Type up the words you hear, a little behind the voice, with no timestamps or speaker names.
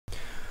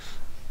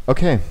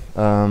Okay,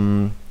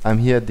 I'm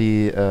here at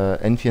the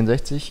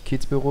N64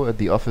 Kiezbüro at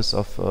the office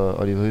of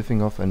Oliver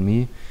Höfinghoff and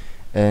me,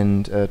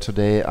 and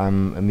today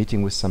I'm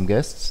meeting with some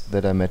guests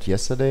that I met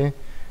yesterday.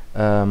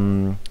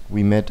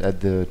 We met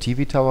at the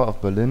TV Tower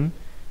of Berlin,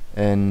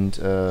 and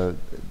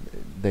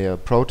they are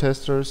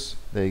protesters.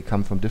 They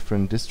come from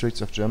different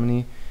districts of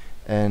Germany,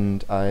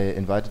 and I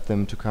invited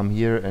them to come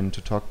here and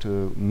to talk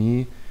to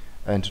me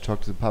and to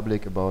talk to the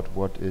public about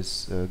what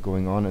is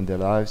going on in their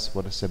lives,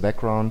 what is their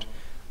background,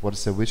 what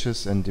is their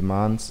wishes and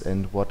demands,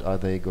 and what are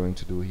they going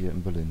to do here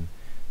in Berlin.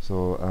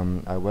 So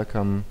I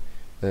welcome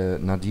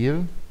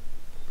Adil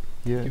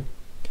here,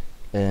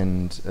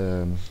 and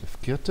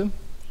Fikrte,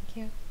 Thank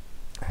you.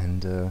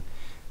 and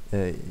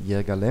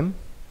Yergalem,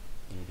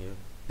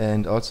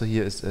 and also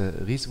here is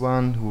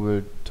Rizwan, who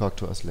will talk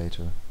to us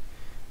later.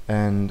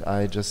 And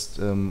I just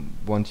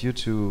want you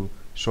to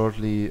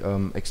shortly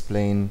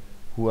explain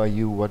who are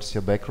you, what's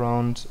your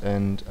background,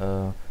 and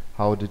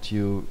how did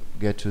you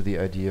get to the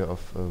idea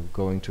of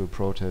going to a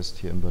protest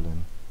here in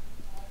Berlin?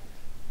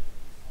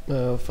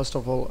 First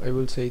of all, I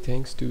will say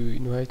thanks to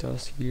invite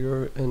us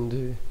here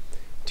and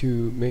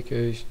to make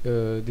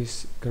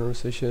this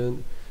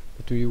conversation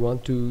that we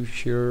want to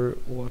share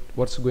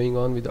what's going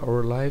on with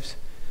our lives.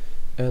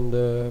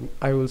 And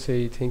I will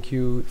say thank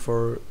you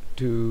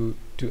to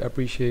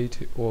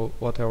appreciate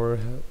whatever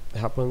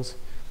happens.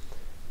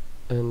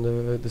 And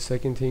the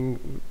second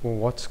thing,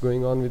 what's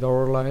going on with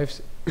our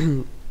lives.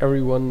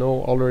 Everyone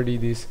know already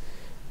this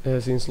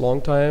since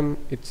long time.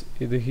 It's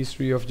the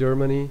history of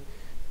Germany.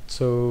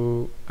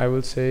 So I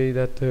will say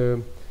that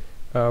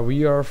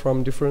we are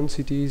from different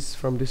cities,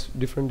 from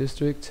different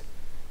districts,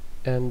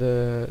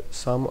 and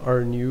some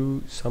are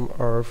new, some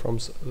are from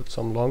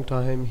some long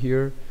time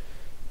here,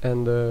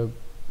 and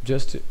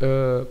just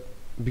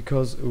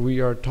because we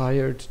are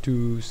tired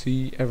to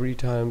see every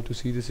time to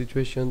see the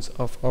situations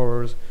of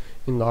ours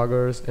in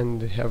lagers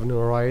and have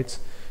no rights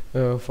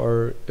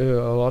for a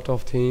lot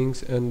of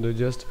things, and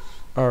just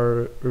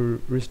are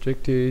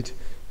restricted,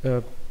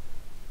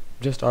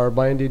 just are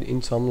binded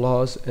in some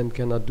laws and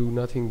cannot do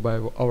nothing by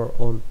our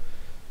own.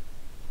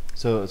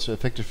 So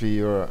effectively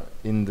you're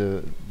in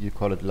the, you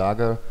call it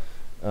Lager,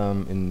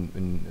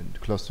 in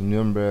close to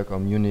Nuremberg or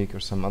Munich or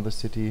some other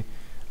city,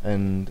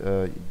 and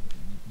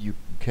you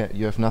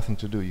have nothing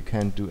to do. You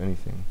can't do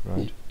anything,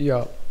 right?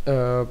 Yeah.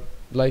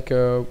 Like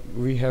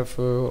we have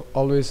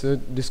always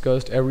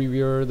discussed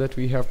everywhere that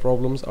we have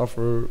problems of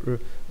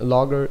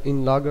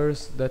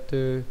lagers, that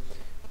the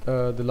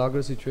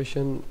lager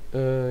situation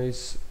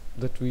is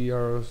that we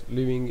are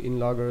living in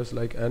lagers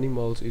like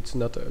animals. It's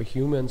not a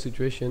human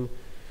situation.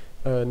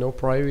 No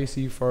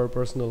privacy for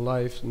personal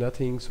life,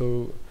 nothing.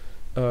 So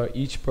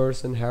each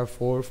person have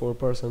four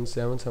persons,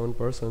 seven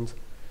persons,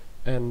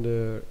 and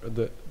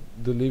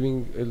the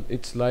living,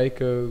 it's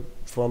like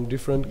from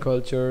different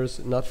cultures,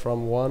 not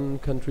from one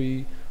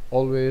country,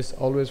 always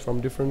from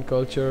different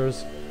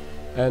cultures,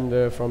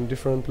 and from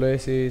different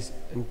places,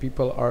 and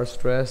people are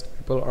stressed,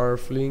 people are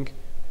fleeing.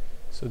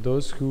 So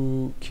those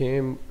who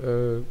came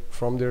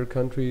from their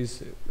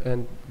countries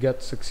and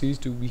get success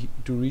to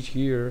reach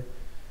here,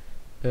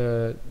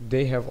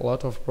 they have a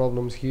lot of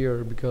problems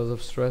here because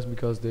of stress,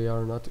 because they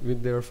are not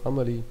with their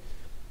family,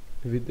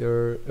 with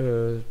their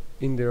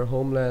in their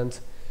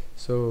homelands.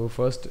 So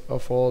first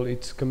of all,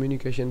 it's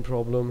communication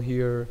problem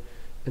here,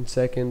 and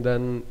second,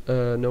 then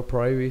no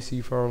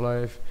privacy for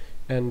life,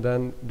 and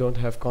then don't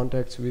have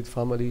contacts with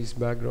families,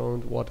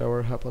 background,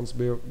 whatever happens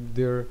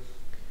there.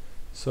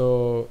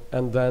 So,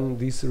 and then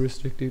these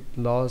restricted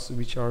laws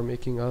which are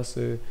making us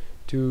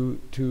too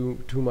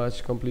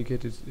much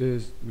complicated,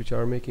 which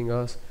are making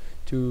us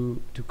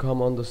to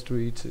come on the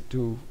streets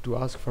to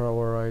ask for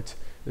our rights.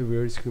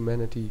 Where is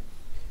humanity?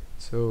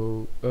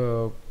 So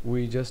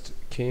we just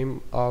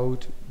came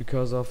out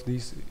because of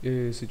these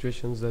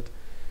situations, that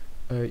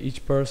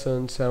each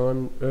person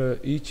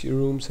each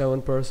room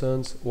 7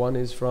 persons. One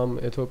is from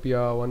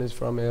Ethiopia, one is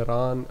from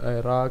Iran,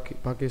 Iraq,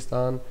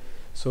 Pakistan.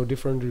 So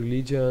different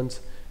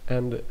religions,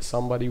 and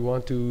somebody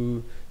want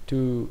to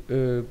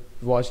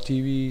watch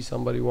TV,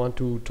 somebody want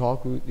to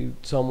talk with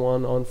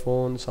someone on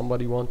phone,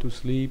 somebody want to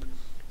sleep.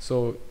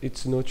 So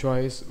it's no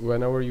choice.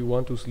 Whenever you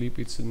want to sleep,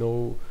 it's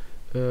no.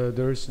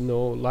 There's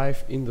no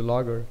life in the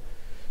lager.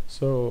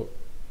 So,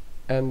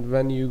 and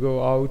when you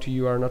go out,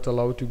 you are not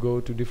allowed to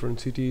go to different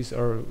cities,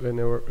 or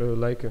whenever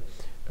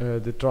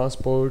the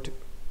transport.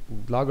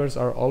 Lagers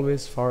are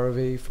always far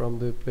away from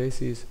the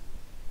places.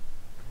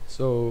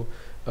 So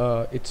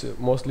it's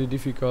mostly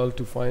difficult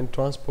to find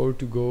transport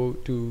to go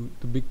to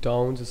the big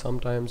towns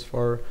sometimes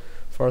for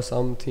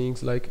some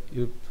things. Like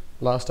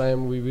last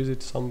time we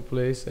visit some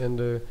place,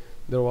 and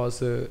there was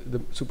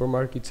the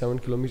supermarket 7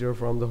 kilometers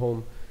from the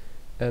home,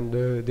 and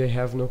they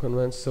have no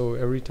conveyance, so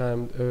every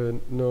time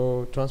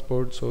no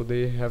transport, so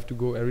they have to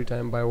go every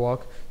time by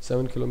walk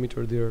 7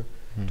 kilometers there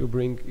to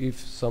bring if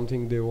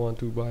something they want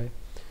to buy.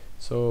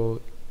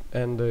 So,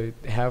 and they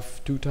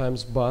have 2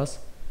 times bus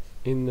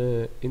in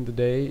the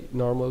day,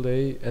 normal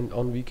day, and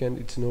on weekend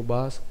it's no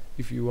bus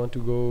if you want to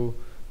go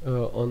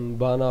on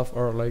Banaf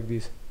or like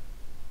this.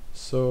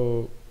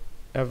 So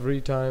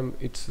every time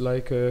it's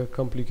like a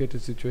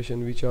complicated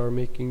situation which are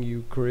making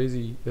you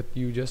crazy, that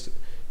you just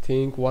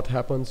think what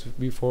happens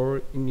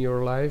before in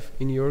your life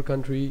in your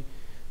country,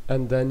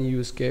 and then you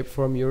escape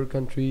from your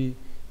country,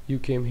 you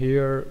came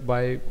here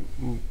by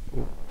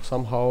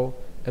somehow,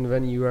 and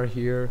when you are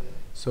here,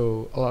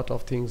 so a lot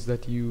of things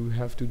that you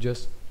have to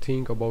just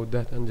think about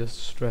that and just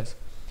stress,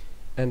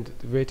 and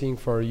waiting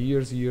for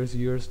years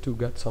to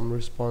get some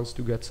response,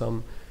 to get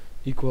some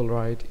equal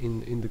right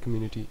in the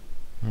community.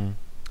 Hmm.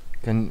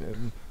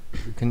 Can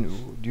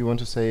do you want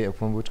to say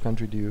from which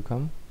country do you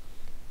come?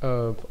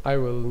 I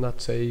will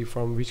not say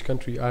from which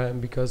country I am,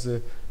 because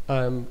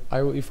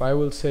if I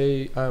will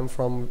say I am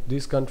from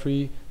this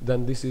country,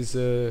 then this is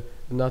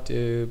not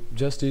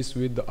justice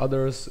with the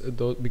others,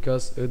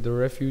 because the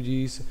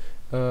refugees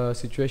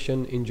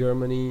situation in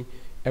Germany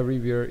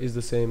everywhere is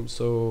the same.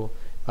 So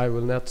I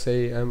will not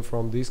say I'm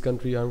from this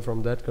country, I'm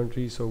from that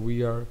country. So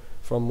we are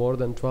from more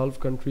than 12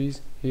 countries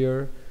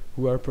here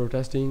who are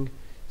protesting.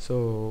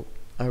 So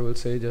I will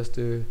say just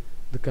the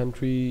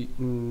country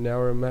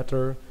never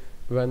matter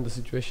when the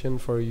situation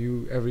for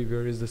you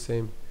everywhere is the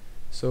same.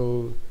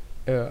 So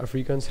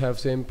Africans have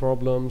same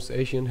problems,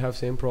 Asians have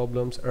same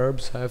problems,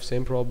 Arabs have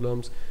same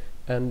problems,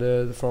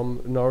 and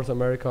from North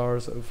America or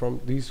from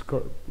these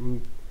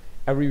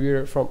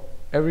everywhere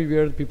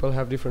people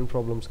have different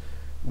problems.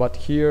 But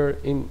here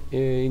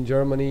in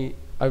Germany,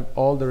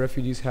 all the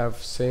refugees have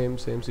same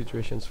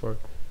situations for.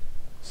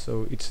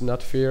 So it's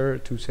not fair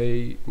to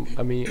say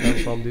I'm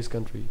from this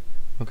country.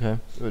 Okay.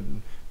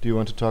 Do you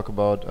want to talk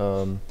about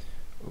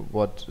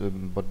what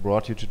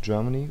brought you to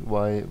Germany?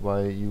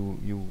 Why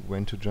you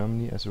went to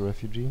Germany as a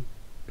refugee?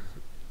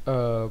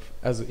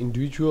 As an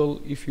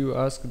individual, if you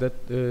ask that,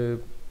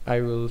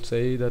 I will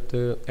say that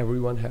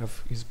everyone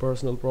have his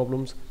personal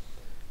problems,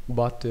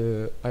 but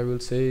I will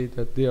say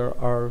that there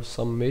are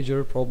some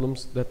major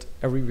problems that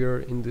everywhere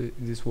in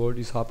this world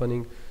is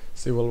happening: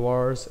 civil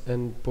wars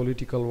and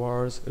political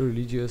wars,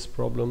 religious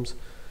problems,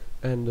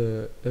 and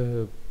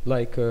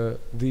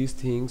these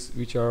things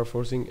which are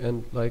forcing,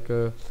 and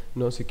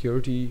no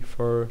security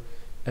for,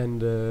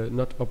 and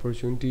not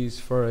opportunities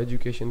for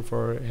education,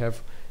 for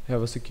have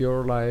a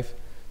secure life.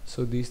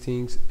 So these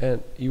things,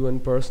 and even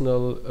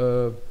personal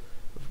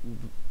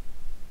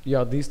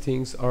these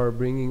things are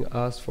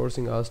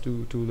forcing us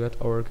to let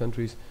our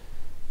countries,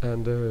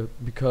 and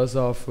because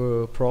of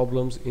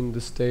problems in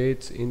the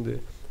states,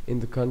 in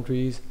the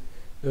countries,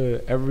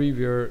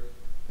 everywhere,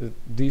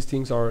 these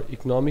things are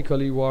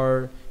economically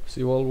war,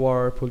 civil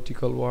war,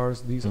 political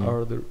wars. These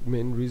are the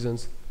main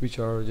reasons which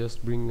are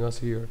just bringing us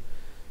here.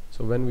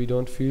 So when we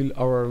don't feel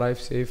our life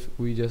safe,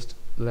 we just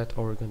let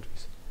our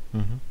countries.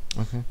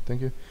 Okay,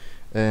 thank you.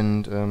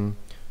 And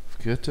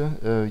Fikrte,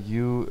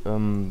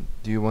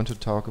 do you want to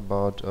talk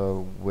about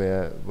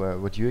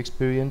what you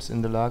experienced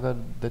in the lager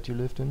that you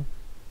lived in?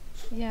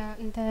 Yeah,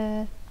 in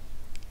the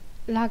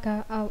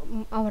lager,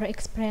 our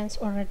experience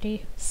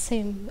already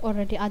same.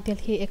 Already Adil,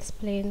 he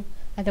explained.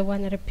 I don't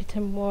want to repeat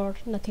him more.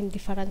 Nothing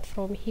different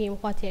from him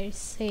what he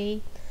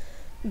say,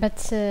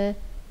 but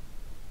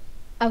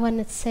I want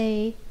to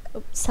say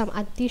some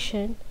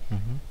addition.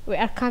 We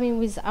are coming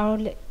with our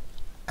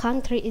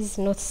country is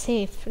not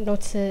safe.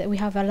 Not we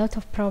have a lot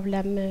of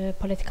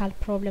political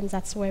problems.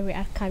 That's why we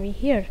are coming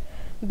here.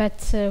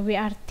 But we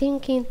are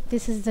thinking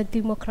this is the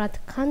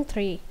democratic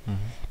country.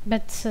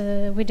 But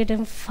we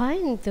didn't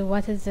find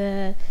what is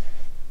the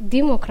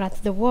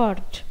democrat, the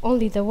word,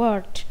 only the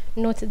word,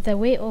 not the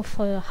way of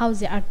how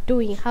they are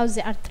doing, how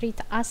they are treat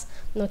us,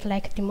 not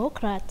like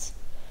democrats.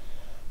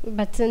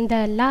 But in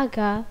the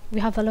lager, we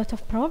have a lot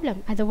of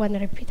problem. I don't want to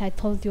repeat. I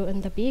told you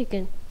in the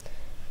beginning.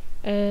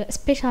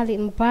 Especially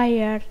in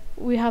Bayer,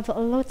 we have a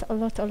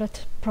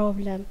lot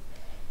problem.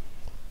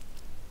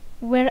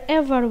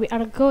 Wherever we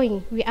are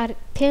going, we are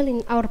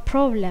telling our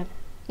problem.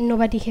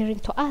 Nobody hearing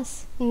to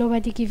us.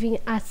 Nobody giving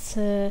us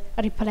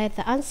reply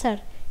the answer.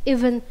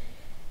 Even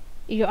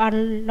you are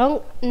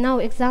long now.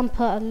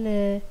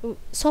 Example,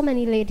 so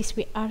many ladies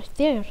we are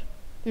there,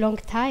 long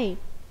time,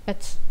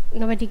 but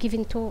nobody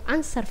giving to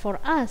answer for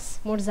us.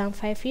 More than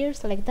 5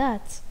 years like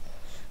that.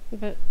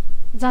 But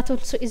that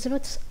also is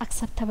not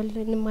acceptable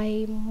in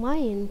my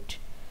mind,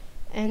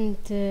 and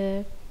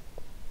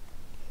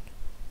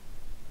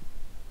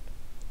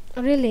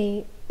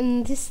really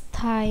in this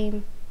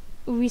time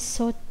we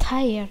so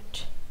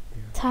tired.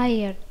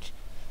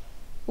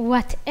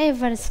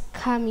 Whatever is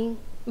coming,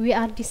 we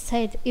are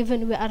decide.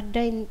 Even we are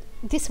dying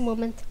this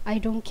moment, I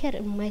don't care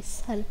in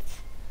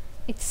myself.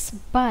 It's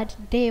bad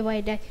day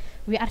by day.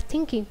 We are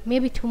thinking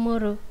maybe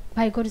tomorrow,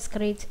 by God's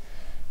grace,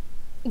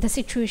 the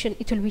situation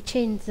it will be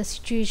changed. The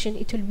situation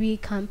it will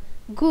become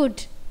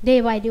good.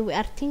 Day by day we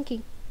are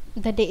thinking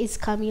the day is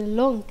coming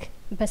long,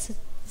 but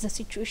the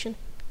situation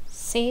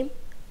same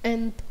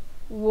and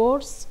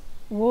worse.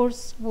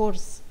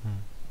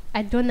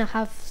 I don't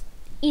have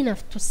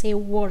enough to say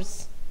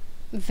worse,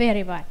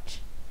 very bad.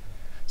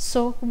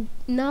 So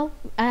now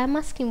I am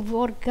asking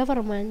for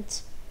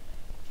government.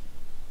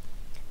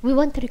 We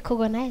want to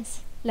recognize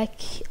like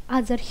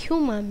other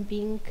human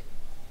being.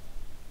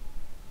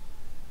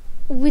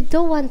 we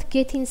don't want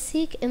getting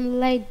sick and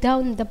lie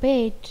down in the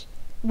bed.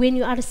 When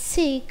you are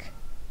sick,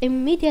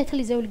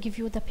 immediately they will give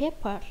you the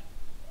paper.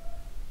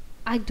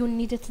 I don't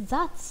need it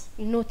that.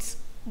 Not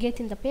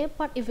getting the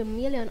paper, even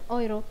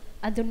 €1,000,000,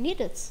 I don't need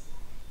it.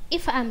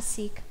 If I'm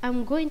sick,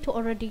 I'm going to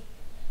already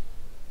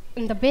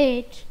in the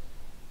bed,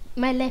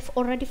 my life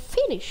already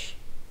finished.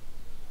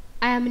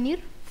 I am near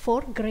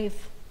for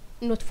grave,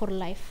 not for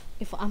life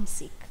if I'm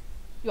sick.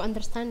 You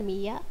understand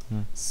me, yeah?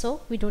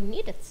 So we don't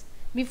need it.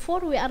 Before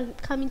we are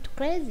coming to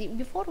crazy,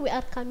 before we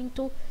are coming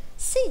to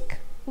sick,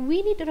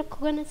 we need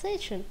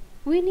recognition.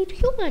 We need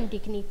human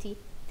dignity.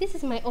 This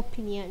is my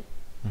opinion.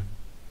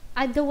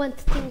 I don't want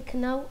to think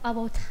now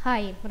about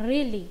time.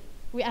 Really,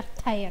 we are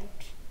tired.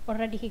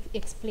 Already he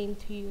explained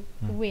to you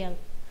well.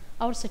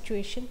 Our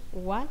situation,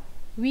 one,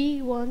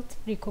 we want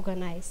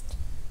recognized.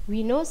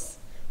 We know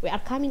we are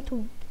coming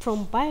to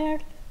from buyer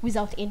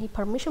without any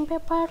permission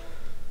paper.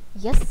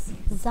 Yes,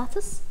 that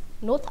is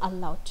not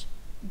allowed.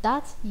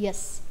 That,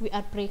 yes, we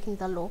are breaking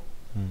the law.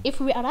 If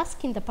we are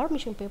asking the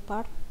permission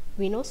paper,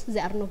 we know they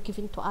are not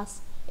giving to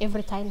us.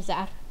 Every time they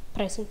are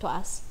pressing to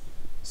us.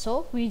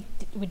 So we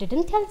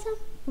didn't tell them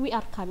we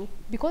are coming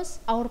because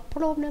our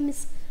problem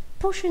is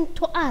pushing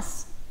to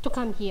us to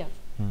come here.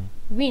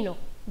 We know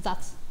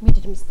that we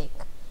did a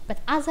mistake. But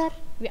other,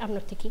 we are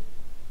not taking,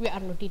 we are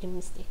not doing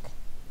mistake.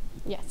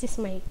 Yes, this is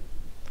my...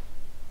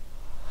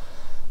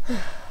 I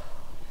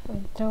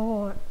don't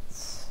want...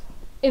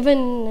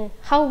 Even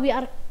how we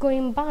are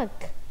going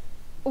back,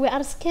 we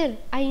are scared.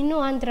 I know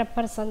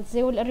 100%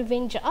 they will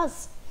revenge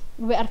us.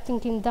 We are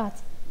thinking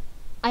that.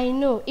 I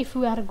know if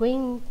we are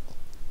going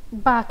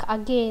back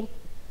again,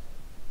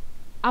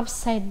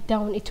 upside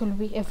down, it will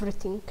be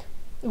everything.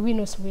 We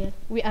know well.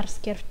 We are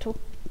scared too.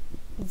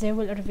 They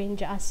will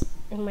revenge us,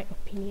 in my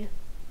opinion.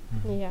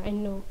 Yeah, I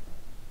know.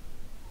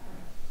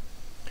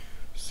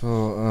 So,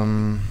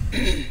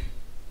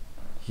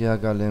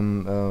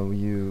 Yergalem,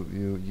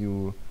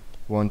 you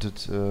wanted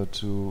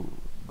to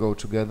go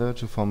together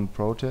to form a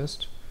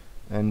protest,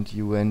 and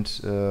you went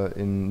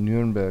in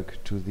Nuremberg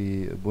to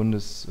the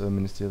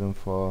Bundesministerium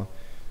for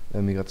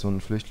Migration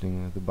und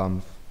Flüchtlinge, the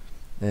BAMF.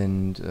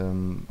 And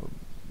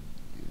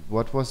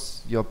what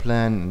was your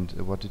plan,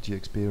 and what did you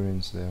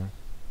experience there?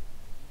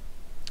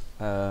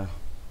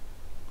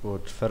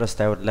 Good.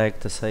 First, I would like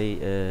to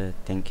say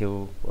thank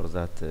you for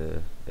that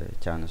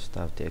chance to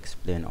have to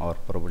explain our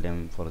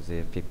problem for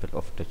the people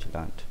of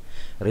Deutschland.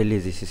 Really,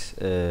 this is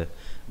a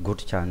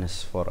good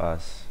chance for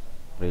us.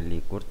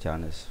 Really good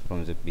chance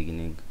from the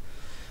beginning.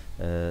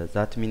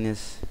 That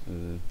means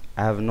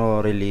I have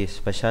no really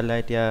special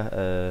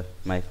idea.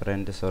 My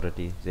friends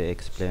already they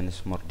explain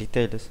more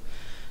details,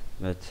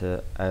 but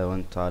I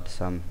want to add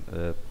some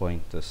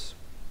pointers.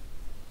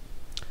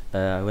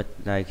 I would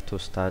like to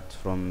start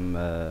from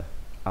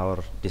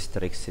our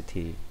district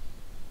city.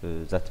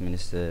 That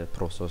means the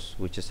process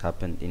which has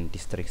happened in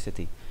district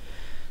city.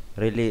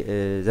 Really,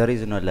 there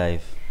is no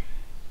life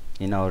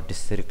in our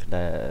district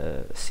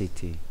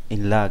city,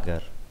 in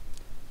lager.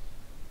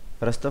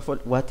 First of all,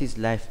 what is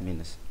life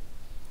means?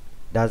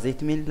 Does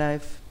it mean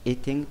life,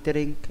 eating,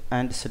 drink,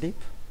 and sleep?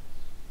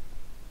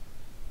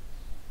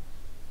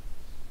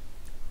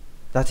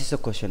 That is a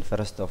question,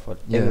 first of all.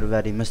 Yeah.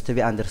 Everybody must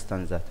be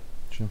understand that.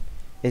 Sure.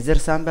 Is there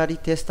somebody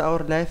test our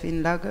life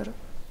in lager?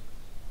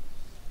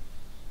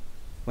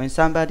 When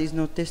somebody is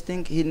not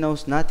testing, he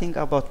knows nothing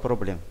about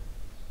problem.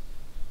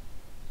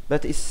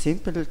 But it's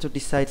simple to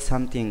decide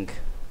something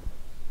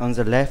on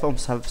the life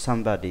of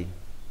somebody.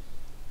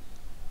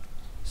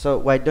 So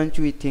why don't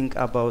we think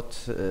about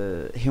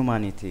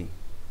humanity?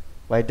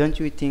 Why don't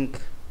we think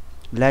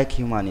like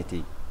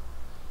humanity?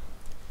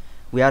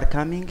 We are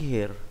coming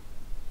here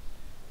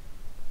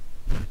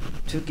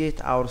to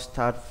get our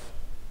start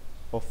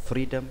of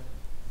freedom,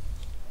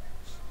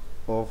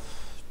 of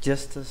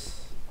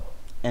justice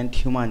and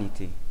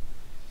humanity.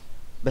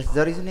 But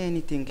there isn't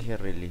anything here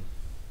really.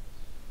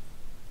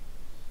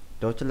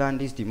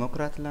 Deutschland is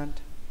democrat land,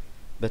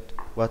 but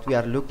what we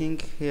are looking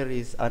here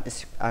is an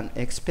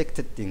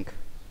unexpected thing,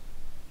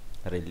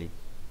 really.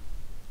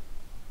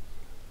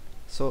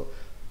 So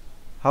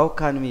how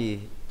can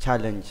we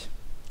challenge,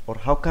 or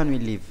how can we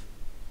live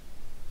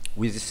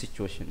with this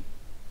situation?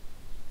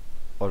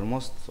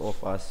 Almost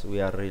of us,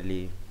 we are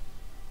really,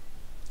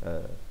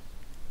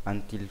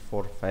 until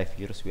 4 or 5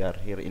 years, we are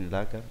here in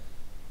Lager.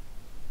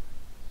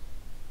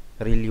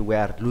 Really, we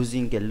are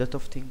losing a lot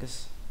of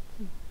things.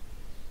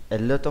 A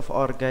lot of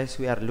our guys,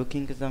 we are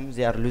looking at them,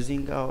 they are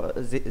losing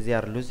they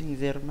are losing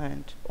their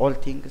mind, all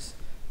things,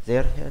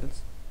 their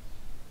health.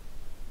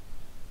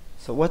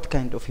 So what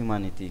kind of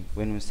humanity,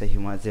 when we say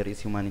there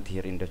is humanity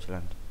here in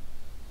Deutschland?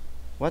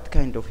 What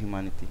kind of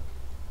humanity?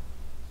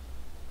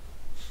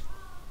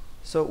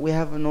 So we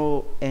have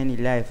no any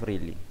life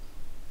really.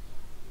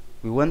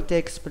 We want to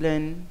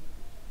explain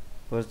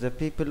for the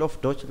people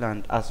of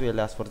Deutschland as well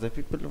as for the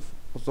people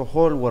of the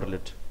whole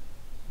world.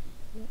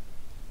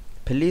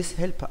 Please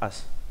help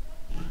us.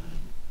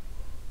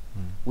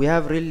 We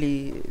have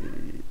really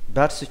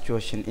bad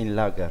situation in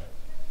Lager.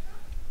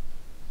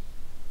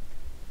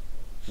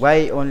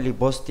 Why only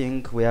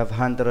boasting? We have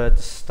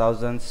hundreds,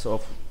 thousands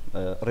of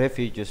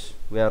refugees.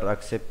 We are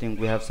accepting.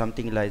 We have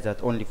something like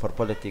that only for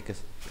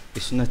politics.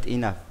 It's not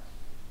enough.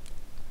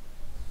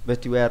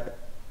 But we are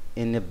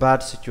in a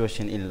bad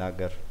situation in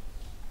Lager.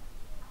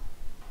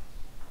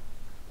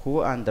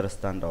 Who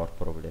understand our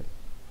problem?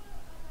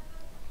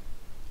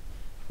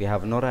 We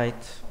have no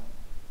right.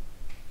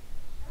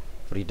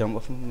 Freedom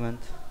of movement.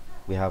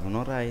 We have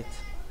no right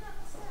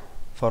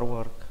for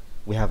work.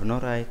 We have no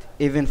right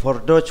even for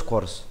Dutch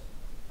course.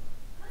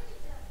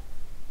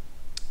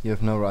 You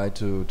have no right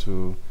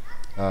to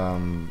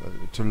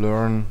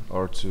learn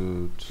or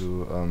to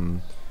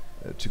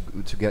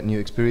get new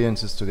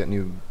experiences, to get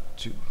new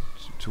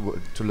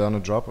to learn a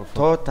job. Or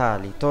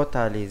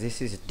Totally.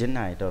 This is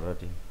denied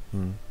already.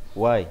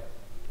 Why?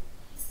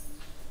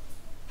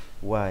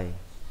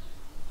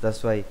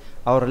 That's why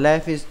our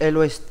life is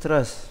always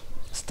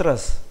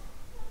stress.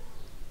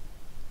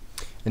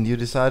 And you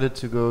decided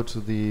to go to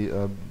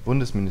the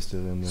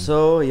Bundesministerium then?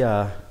 So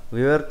yeah,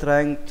 we were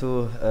trying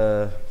to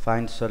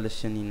find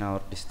solution in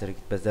our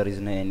district, but there is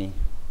no any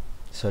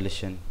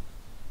solution.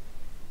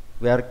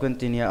 We are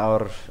continue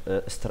our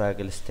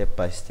struggle step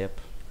by step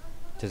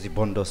to the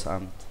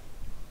Bundesamt.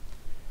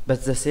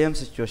 But the same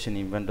situation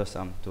in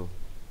Bundesamt too.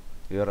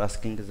 We are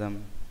asking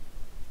them,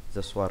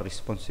 those who are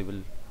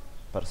responsible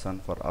person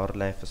for our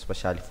life,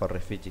 especially for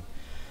refugee.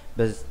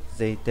 But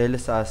they tell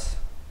us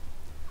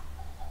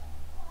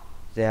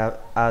they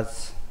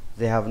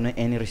have no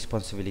any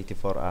responsibility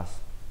for us.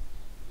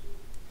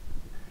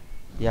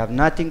 They have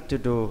nothing to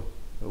do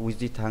with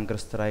the hunger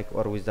strike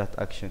or with that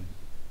action.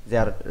 They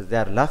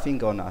are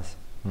laughing on us.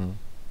 You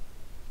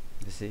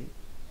see,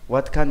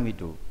 what can we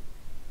do?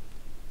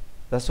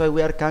 That's why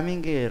we are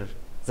coming here.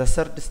 The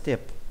third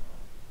step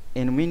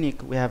in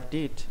Munich we have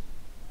did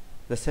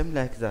the same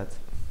like that.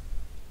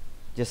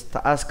 Just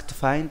to ask to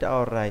find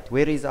our right.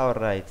 Where is our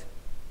right?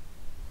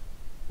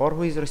 Or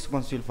who is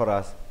responsible for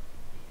us?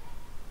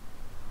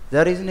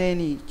 There isn't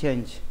any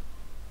change.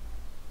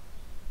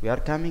 We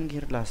are coming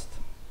here last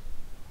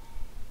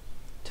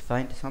to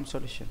find some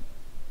solution.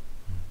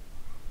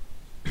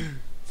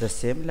 The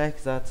same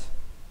like that.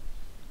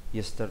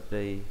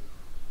 Yesterday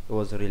it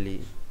was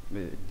really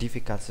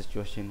difficult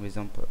situation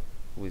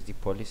with the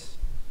police.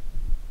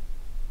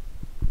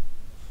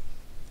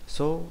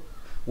 So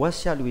what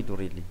shall we do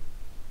really?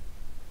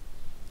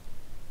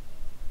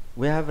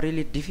 We have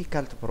really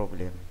difficult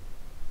problem.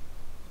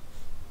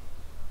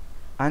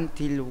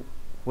 Until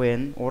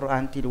when or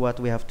until what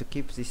we have to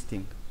keep this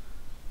thing?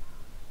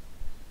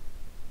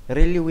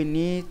 Really we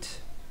need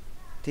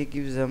to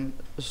give them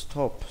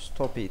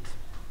stop it.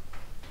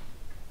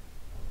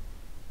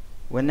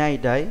 When I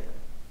die,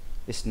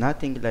 it's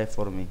nothing like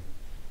for me.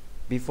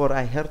 Before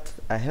I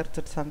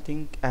hurt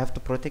something, I have to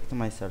protect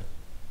myself.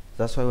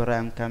 That's why when I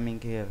am coming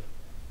here,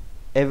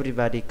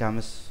 everybody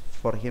comes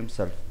for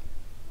himself.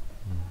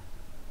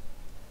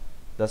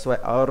 That's why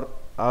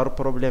our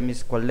problem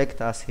is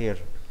collect us here.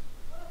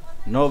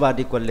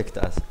 Nobody collect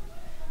us.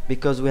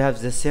 Because we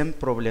have the same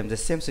problem, the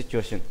same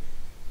situation.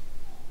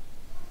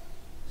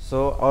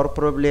 So our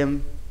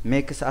problem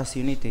makes us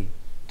unity,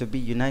 to be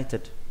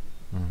united.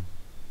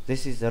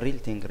 This is the real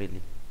thing,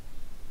 really.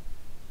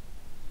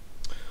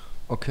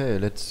 Okay,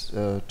 let's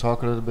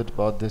talk a little bit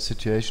about the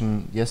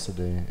situation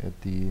yesterday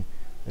at the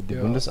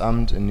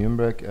Bundesamt in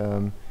Nuremberg.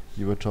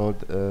 You were told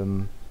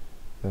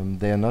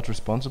they are not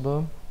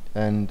responsible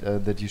and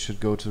that you should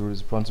go to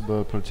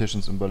responsible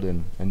politicians in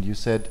Berlin. And you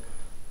said,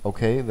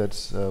 okay,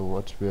 that's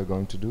what we are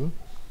going to do.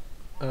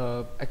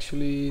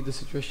 Actually, the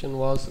situation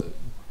was,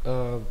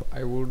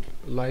 I would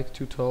like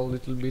to tell a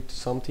little bit.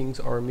 Some things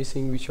are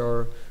missing,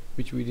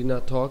 which we did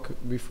not talk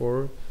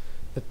before.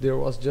 That there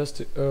was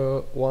just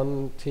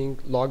one thing,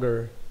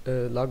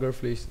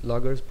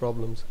 Lager's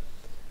problems.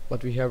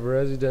 But we have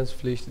residence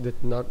Pflicht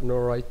that not no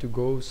right to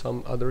go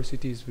some other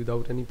cities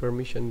without any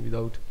permission,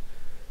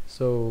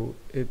 so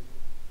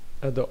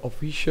the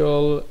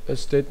official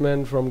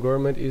statement from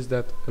government is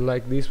that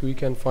like this we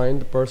can find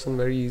the person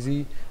very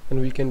easy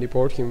and we can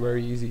deport him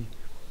very easy.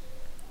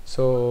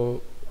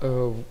 So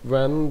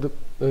when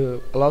a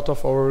lot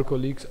of our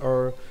colleagues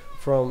are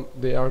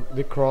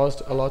they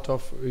crossed a lot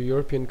of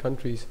European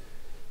countries.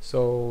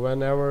 So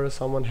whenever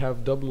someone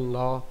have Dublin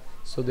law,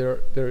 so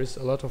there is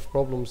a lot of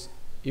problems.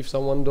 If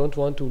someone don't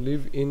want to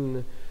live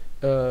in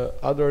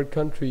other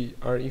country,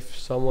 or if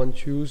someone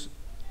choose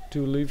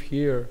to live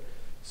here,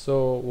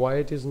 so why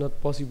it is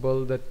not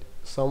possible that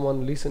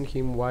someone listen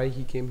him why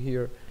he came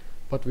here,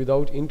 but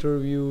without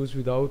interviews,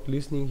 without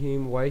listening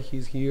him why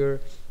he's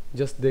here,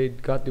 just they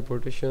got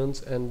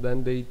deportations and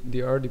then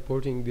they are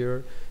deporting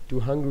there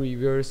to Hungary,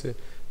 where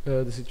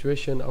the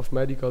situation of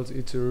medicals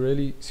it's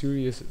really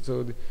serious.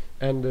 So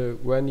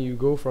when you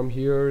go from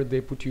here,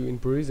 they put you in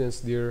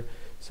prisons there.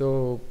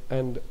 So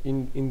and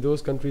in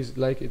those countries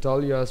like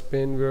Italy,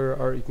 Spain, where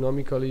are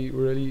economically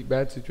really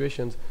bad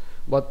situations,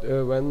 but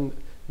when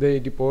they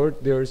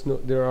deport, there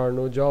are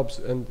no jobs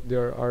and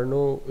there are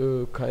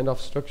no kind of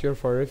structure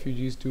for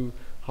refugees to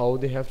how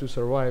they have to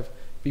survive.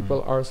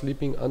 People are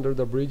sleeping under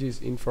the bridges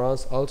in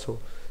France also.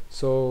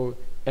 So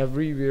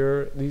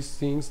everywhere these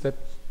things that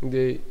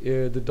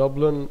the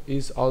Dublin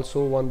is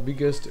also one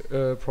biggest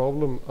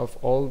problem of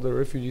all the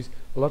refugees.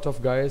 A lot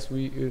of guys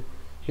we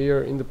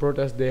here in the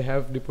protest, they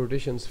have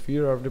deportations,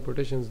 fear of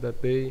deportations,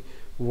 that they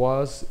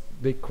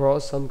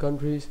cross some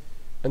countries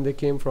and they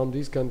came from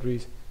these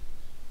countries,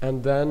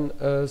 and then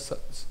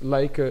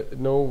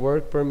no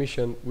work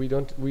permission,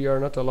 we are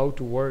not allowed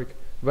to work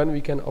when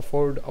we can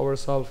afford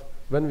ourselves,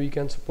 when we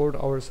can support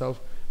ourselves,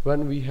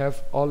 when we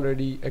have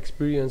already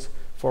experience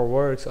for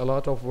works, a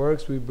lot of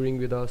works we bring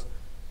with us,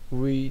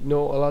 we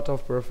know a lot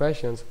of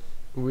professions,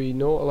 we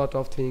know a lot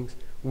of things,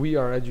 we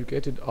are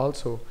educated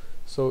also.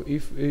 So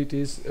if it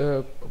is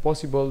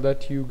possible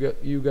that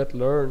you get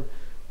learn,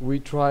 we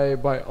try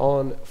by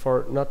on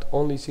for not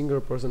only single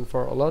person,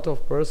 for a lot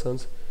of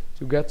persons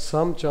to get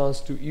some chance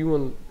to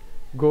even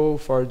go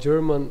for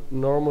German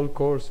normal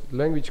course,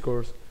 language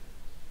course.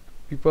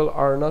 People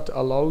are not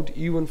allowed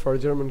even for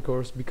German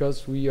course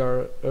because we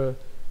are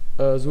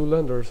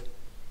Zuländers.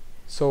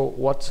 So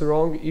what's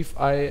wrong if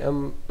I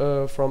am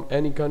from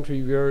any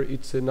country where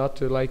it's not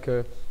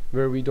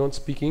where we don't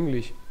speak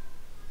English?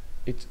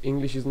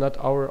 English is not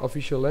our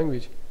official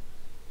language,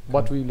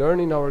 but we learn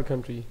in our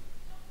country.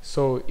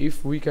 So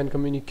if we can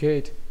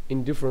communicate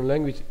in different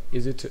language,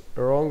 is it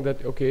wrong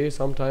that okay,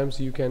 sometimes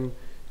you can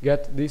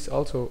get this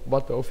also?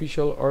 But the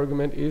official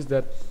argument is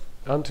that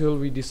until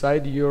we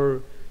decide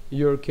your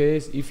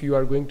case, if you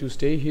are going to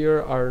stay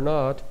here or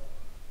not,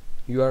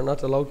 you are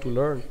not allowed to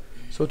learn.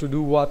 So to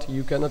do what?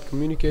 You cannot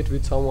communicate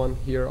with someone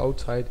here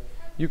outside.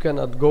 You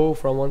cannot go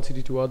from one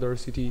city to other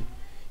city.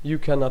 You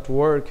cannot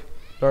work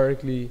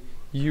directly.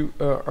 You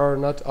are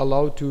not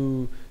allowed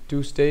to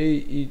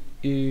stay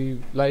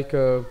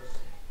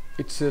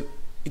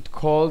it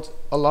calls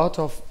a lot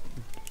of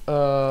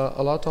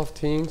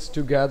things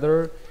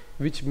together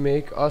which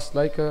make us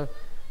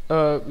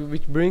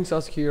which brings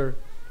us here.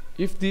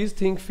 If these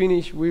things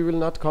finish, we will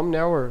not come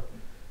never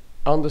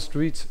on the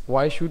streets.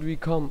 Why should we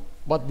come?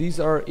 But these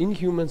are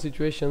inhuman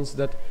situations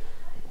that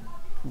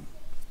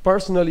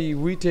personally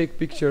we take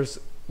pictures,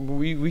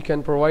 we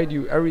can provide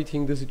you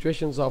everything. The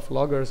situations of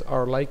loggers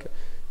are like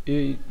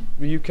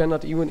you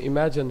cannot even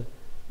imagine.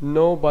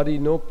 Nobody,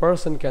 no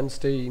person can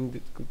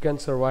can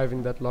survive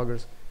in that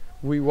loggers.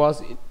 We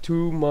was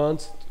 2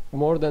 months,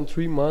 more than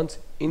 3 months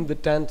in the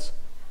tents.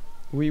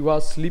 We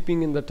was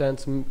sleeping in the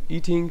tents,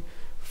 eating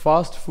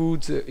fast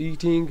foods,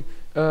 eating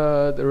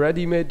the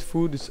ready-made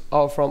foods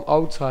from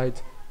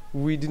outside.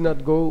 We did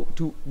not go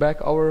to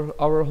back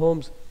our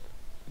homes.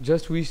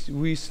 Just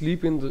we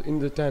sleep in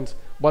the tents.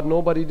 But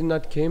nobody did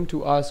not came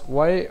to ask,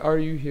 why are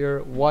you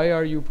here? Why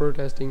are you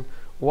protesting?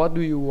 What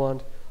do you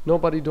want?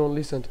 Nobody don't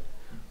listen.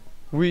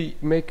 We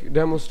make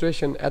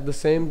demonstration at the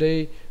same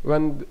day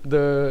when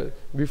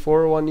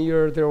before 1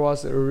 year there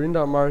was a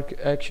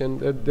Rindermark action.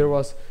 There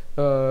was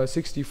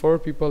 64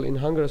 people in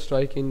hunger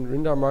strike in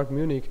Rindermark,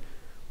 Munich.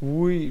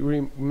 We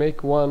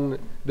make one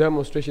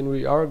demonstration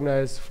we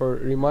organize for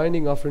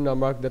reminding of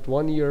Rindermark that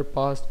 1 year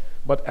passed,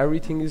 but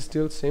everything is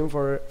still same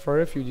for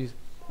refugees.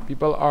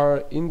 People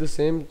are in the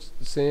same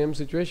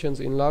situations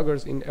in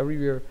lagers in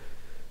everywhere.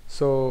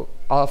 So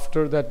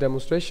after that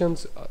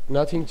demonstrations,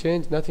 nothing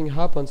changed, nothing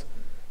happens.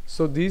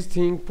 So these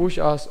things push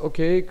us,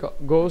 okay,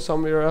 go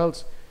somewhere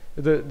else.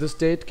 The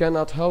state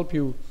cannot help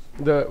you.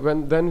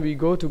 Then we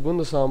go to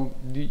Bundesamt,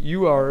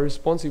 you are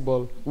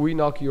responsible. We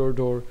knock your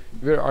door.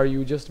 Where are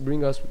you? Just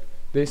bring us.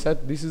 They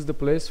said this is the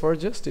place for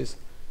justice.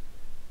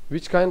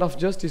 Which kind of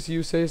justice?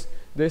 You says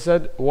they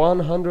said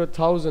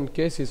 100,000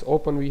 cases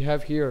open we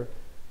have here.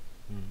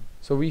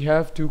 So we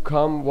have to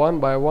come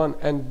one by one,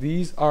 and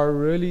these are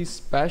really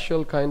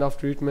special kind of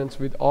treatments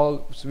with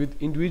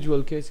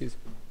individual cases.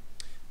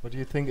 What do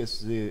you think is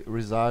the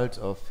result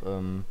of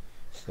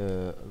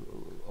the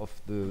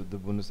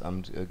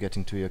Bundesamt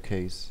getting to your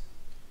case?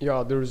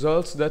 Yeah, the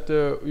results that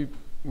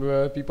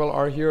people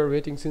are here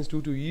waiting since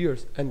 2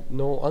 years and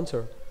no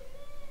answer.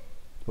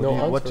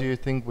 What do you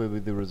think will be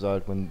the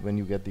result when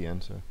you get the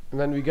answer?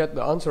 When we get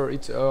the answer,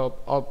 it's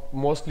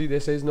mostly they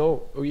says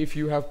no. If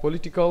you have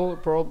political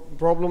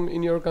problem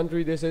in your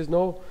country, they says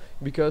no,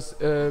 because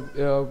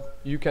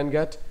you can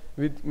get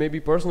with maybe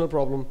personal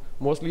problem.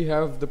 Mostly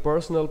have the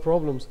personal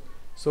problems.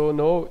 So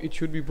no, it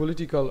should be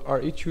political, or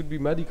it should be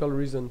medical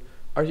reason,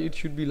 or it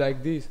should be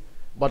like this.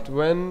 But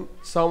when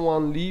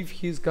someone leave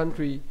his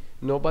country,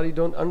 nobody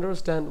don't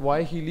understand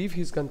why he leave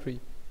his country.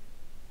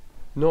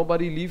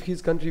 Nobody leave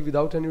his country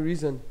without any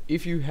reason.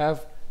 If you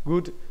have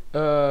good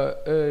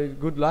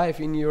life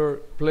in your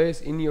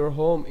place, in your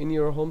home, in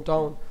your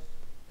hometown,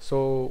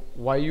 so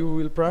why you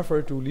will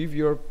prefer to leave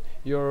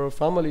your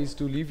families,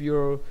 to leave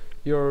your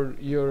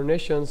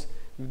nations,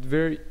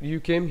 where you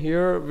came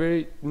here,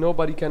 where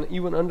nobody can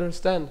even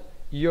understand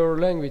your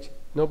language,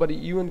 nobody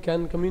even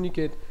can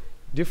communicate,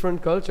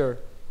 different culture,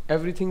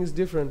 everything is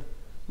different.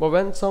 But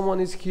when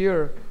someone is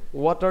here,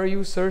 what are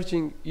you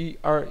searching? He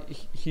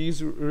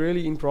is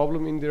really in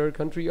problem in their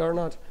country or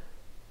not?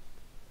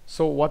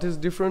 So what is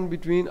different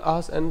between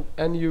us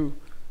and you?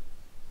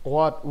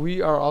 What?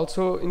 We are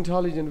also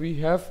intelligent. We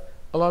have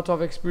a lot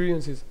of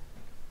experiences.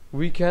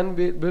 We can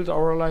build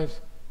our lives.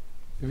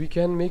 we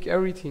can make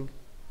everything.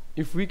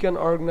 If we can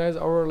organize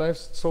our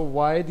lives, so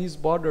why these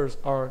borders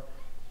are?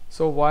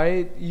 So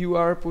why you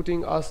are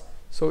putting us?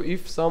 So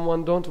if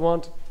someone don't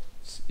want,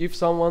 if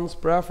someone's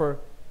prefer,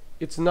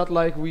 it's not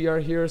like we are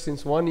here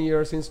since 1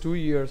 year, since 2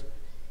 years.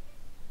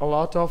 A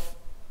lot of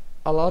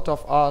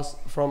us,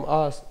 from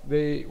us,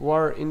 they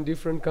were in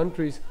different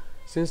countries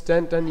since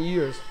 10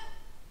 years.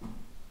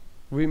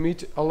 We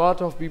meet a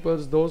lot of people,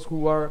 those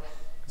who are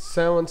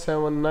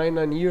 7,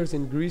 9 years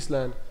in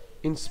Greeceland,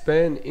 in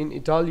Spain, in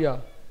Italy,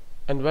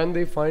 and when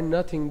they find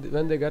nothing,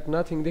 when they got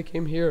nothing, they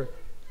came here.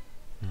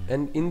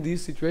 And in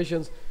these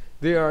situations,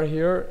 they are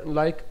here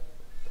like,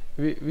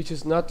 which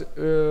is not,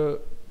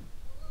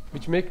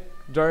 which make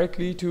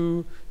directly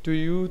to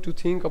you to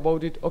think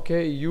about it.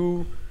 Okay,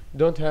 you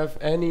don't have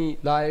any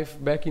life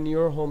back in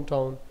your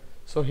hometown,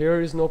 so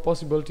here is no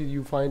possibility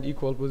you find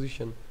equal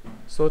position.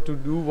 So to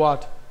do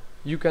what?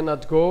 You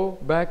cannot go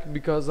back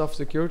because of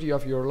security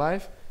of your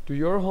life to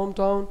your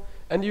hometown,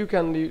 and you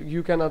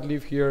cannot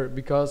live here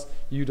because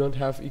you don't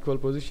have equal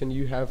position.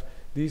 You have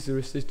these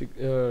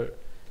restricted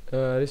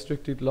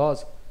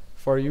laws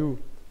for you,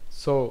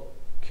 so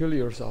kill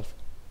yourself.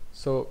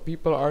 So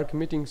people are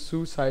committing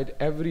suicide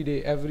every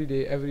day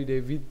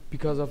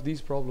because of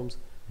these problems.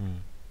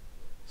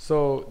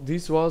 So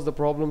this was the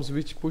problems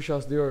which push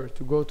us there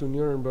to go to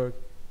Nuremberg.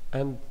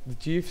 And the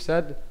chief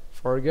said,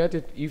 forget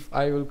it if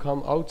I will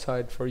come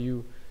outside for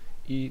you.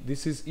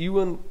 This is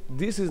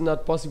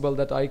not possible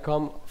that I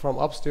come from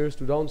upstairs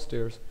to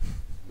downstairs.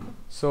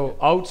 So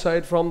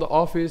outside from the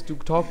office to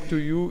talk to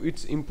you,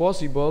 it's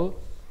impossible.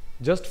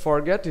 Just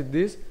forget it.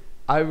 This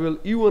I will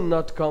even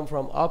not come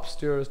from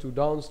upstairs to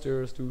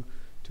downstairs to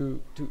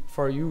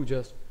for you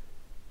just.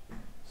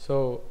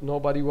 So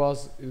nobody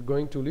was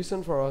going to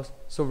listen for us.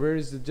 So where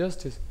is the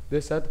justice?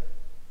 They said,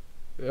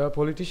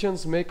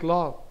 politicians make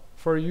law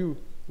for you.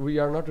 We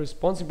are not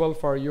responsible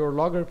for your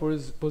lager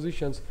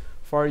positions,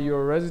 for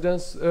your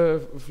residence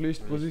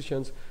list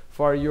positions,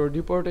 for your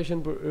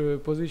deportation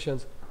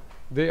positions.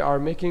 They are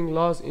making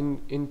laws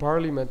in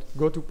parliament.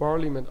 Go to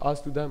parliament,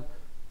 ask to them.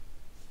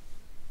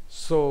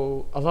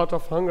 So a lot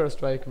of hunger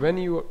strike. When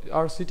you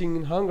are sitting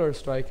in hunger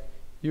strike,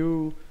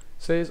 you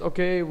says,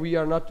 okay, we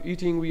are not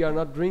eating, we are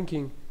not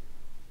drinking.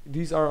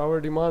 These are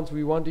our demands.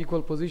 We want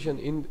equal position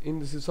in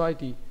the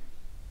society.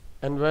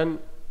 And when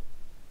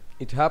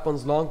it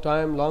happens long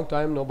time,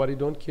 nobody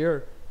don't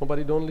care,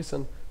 nobody don't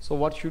listen. So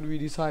what should we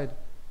decide?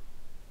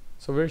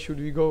 So where should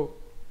we go?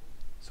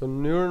 So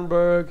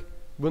Nuremberg,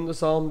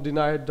 Bundesamt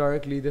denied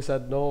directly. They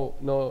said no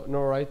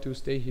right to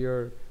stay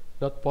here,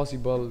 not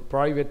possible.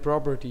 Private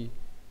property.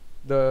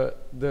 The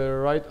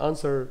right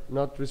answer,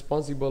 not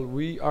responsible.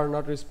 We are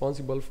not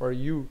responsible for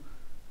you.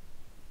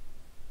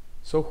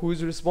 So who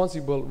is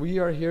responsible? We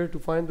are here to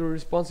find the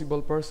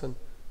responsible person.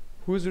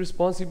 Who is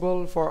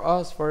responsible for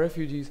us, for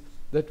refugees,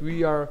 that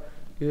we are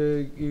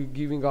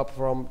giving up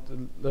from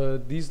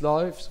these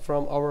lives,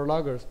 from our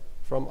lagers,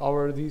 from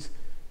these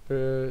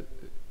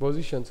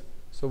positions.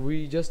 So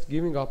we just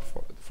giving up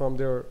from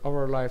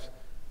our lives.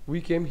 We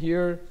came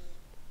here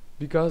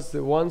because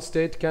if one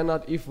state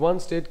cannot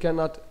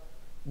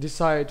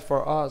decide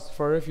for us,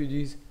 for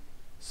refugees,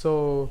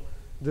 so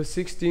the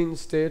 16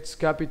 states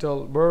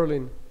capital,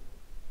 Berlin,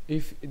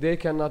 if they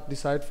cannot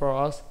decide for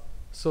us,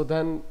 so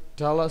then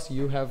tell us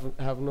you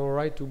have no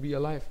right to be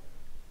alive.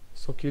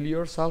 So kill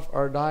yourself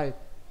or die.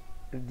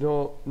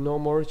 No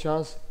more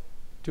chance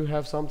to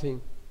have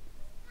something.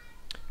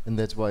 And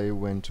that's why you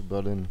went to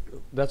Berlin.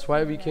 That's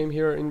why we came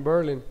here in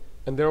Berlin.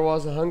 And there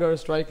was a hunger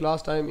strike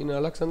last time in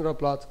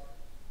Alexanderplatz,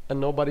 and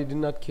nobody did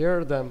not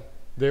care them.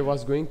 They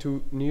was going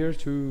to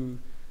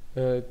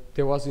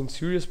they was in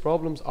serious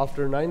problems.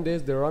 After 9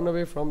 days, they ran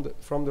away from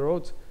the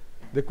roads.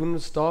 They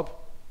couldn't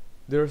stop.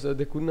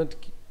 They could not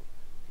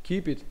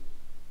keep it.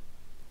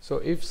 So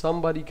if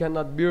somebody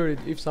cannot bear it,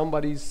 if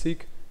somebody is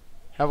sick,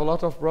 have a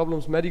lot of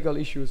problems, medical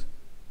issues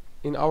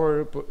in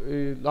our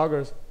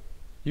lagers,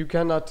 you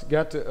cannot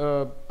get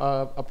a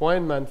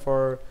appointment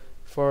for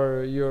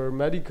your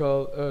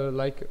medical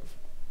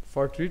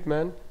for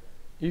treatment.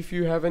 If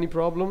you have any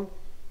problem,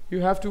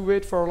 you have to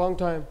wait for a long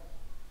time.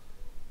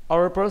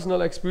 Our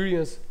personal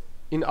experience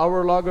in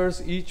our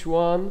lagers, each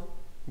one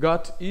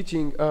got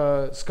eating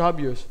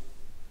scabious.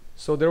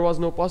 So there was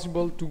no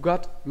possible to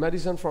get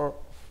medicine for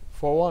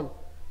one.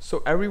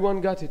 So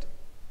everyone got it.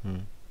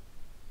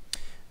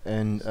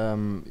 And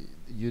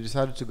you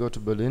decided to go to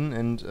Berlin,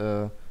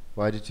 and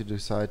why did you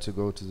decide to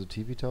go to the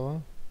TV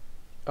tower?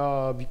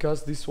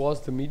 Because this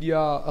was the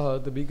media,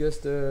 the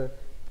biggest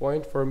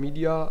point for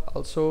media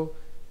also,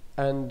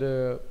 and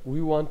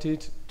we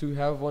wanted to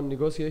have one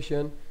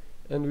negotiation,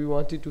 and we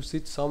wanted to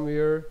sit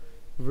somewhere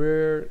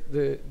where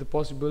the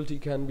possibility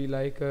can be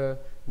like the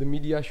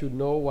media should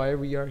know why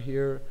we are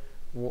here,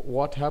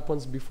 what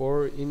happens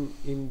before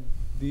in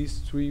these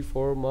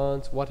 3-4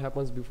 months, what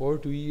happens before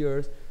 2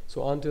 years,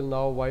 so until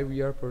now why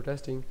we are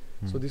protesting.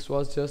 So this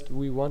was just,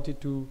 we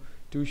wanted to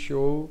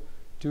show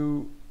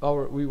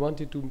we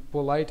wanted to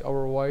polite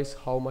our voice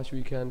how much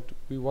we can.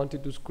 We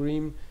wanted to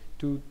scream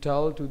to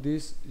tell to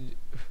this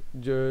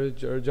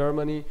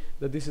Germany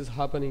that this is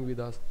happening with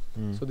us.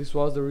 So this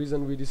was the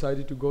reason we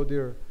decided to go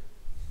there.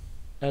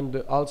 And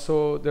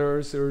also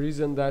there's a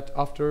reason that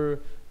after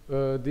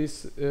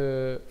this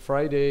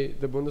Friday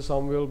the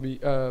Bundestag will be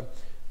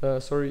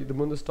the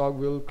Bundestag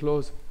will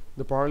close.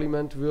 The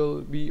parliament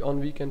will be on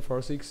weekend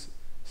for six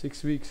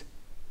weeks.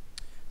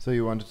 So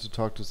you wanted to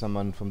talk to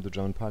someone from the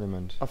German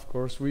parliament? Of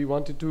course, we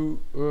wanted to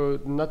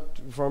not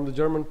from the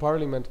German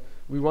parliament.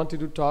 We wanted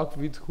to talk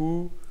with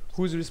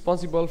who's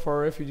responsible for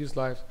refugees'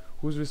 lives,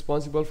 who's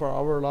responsible for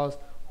our laws,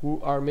 who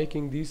are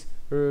making these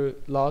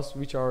laws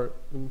which are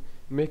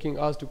making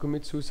us to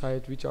commit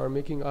suicide, which are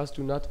making us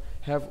to not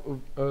have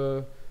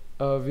a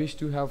wish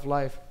to have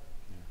life,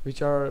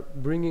 which are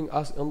bringing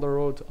us on the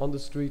road, on the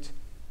street.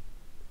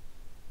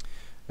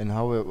 And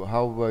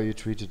how were you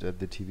treated at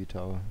the TV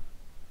tower?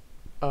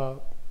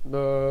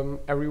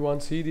 Everyone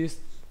see this.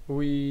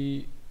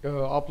 We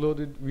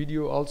uploaded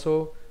video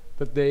also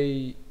that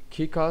they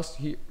kick us.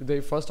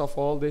 They first of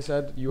all they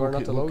said you are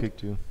not allowed. Who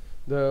kicked you?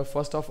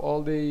 First of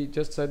all they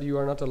just said you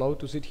are not allowed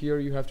to sit here.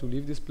 You have to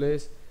leave this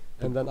place.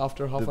 And then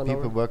after half an hour, the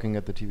people working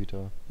at the TV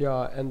tower.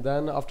 Yeah, and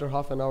then after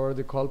half an hour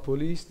they called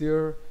police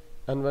there.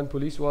 And when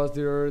police was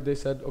there, they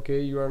said,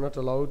 okay, you are not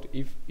allowed.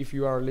 If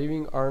you are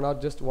leaving, are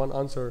not just one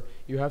answer.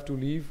 You have to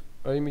leave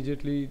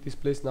immediately this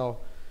place now.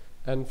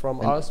 And from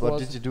us, what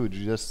did you do? Did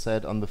you just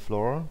sat on the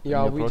floor?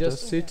 Yeah, we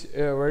just sit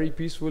very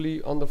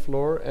peacefully on the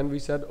floor, and we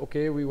said,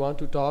 okay, we want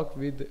to talk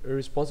with a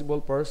responsible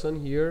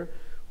person here,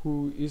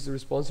 who is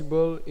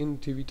responsible in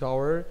TV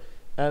tower,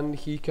 and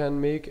he can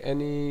make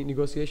any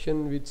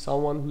negotiation with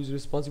someone who's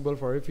responsible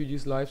for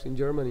refugees' lives in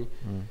Germany.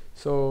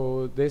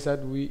 So they said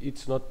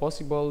it's not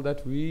possible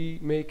that we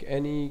make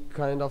any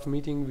kind of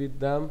meeting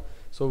with them.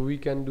 So we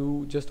can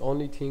do just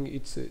only thing.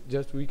 It's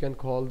just we can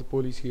call the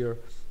police here,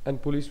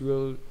 and police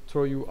will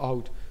throw you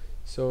out.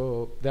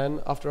 So then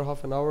after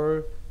half an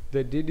hour,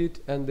 they did it,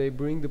 and they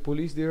bring the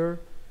police there.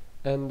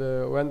 And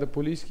when the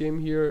police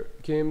came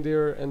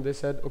there, and they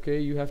said, okay,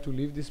 you have to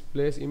leave this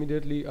place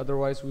immediately,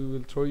 otherwise we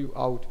will throw you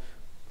out.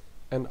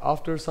 And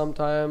after some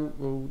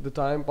time, the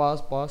time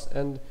passed,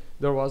 and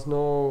there was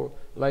no,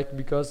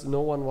 because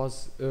no one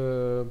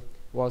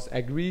was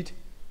agreed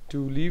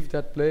to leave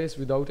that place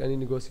without any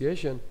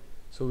negotiation.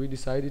 So we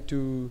decided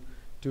to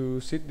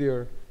sit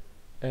there,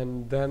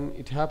 and then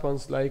it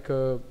happens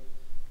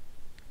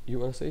you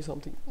want to say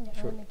something? Yeah,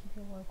 Sure. I want to give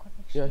you one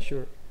correction. Yeah,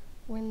 sure.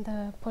 When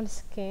the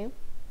police came,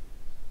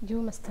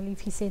 you must leave,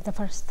 he said the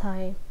first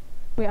time.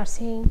 We are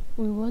saying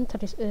we want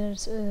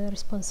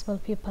responsible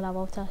people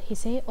about that. He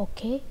say,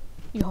 okay,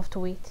 you have to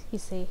wait. He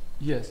say,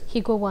 Yes. he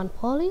go one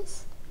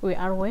police. We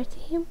are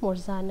waiting him more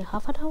than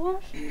half an hour.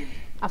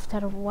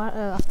 After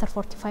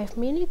 45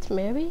 minutes,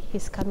 maybe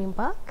he's coming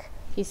back.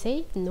 He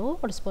say, no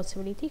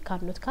responsibility,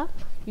 cannot come.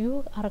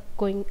 You are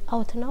going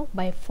out now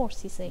by force.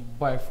 He say.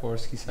 By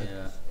force, he said.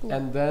 Yeah.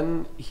 And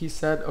then he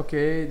said,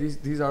 okay,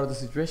 these are the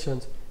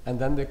situations. And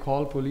then they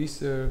call police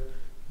to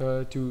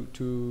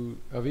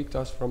evict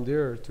us from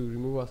there, to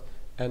remove us.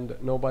 And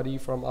nobody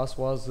from us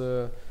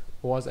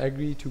was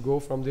agreed to go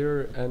from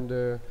there.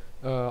 And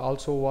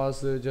also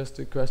was just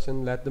a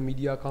question, let the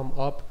media come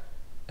up,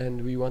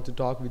 and we want to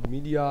talk with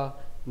media.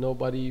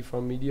 Nobody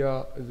from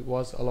media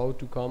was allowed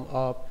to come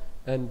up,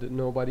 and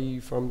nobody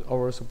from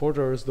our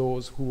supporters,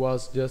 those who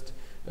was just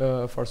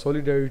for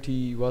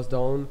solidarity, was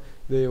down.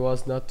 They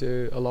was not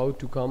allowed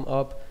to come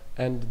up,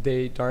 and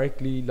they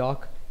directly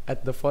lock.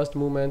 At the first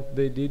moment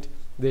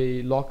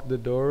they locked the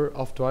door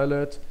of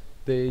toilet.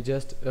 They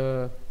just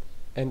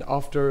and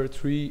after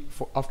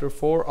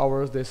 4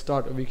 hours they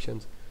start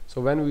evictions. So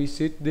when we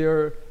sit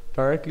there,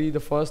 directly the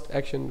first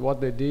action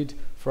what they did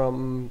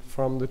from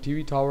the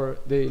TV tower,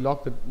 they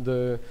locked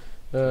the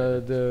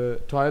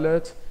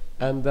toilet,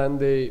 and then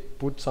they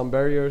put some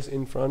barriers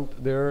in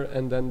front there,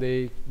 and then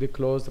they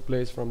closed the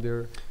place from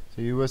there.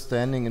 So you were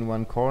standing in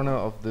one corner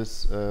of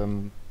this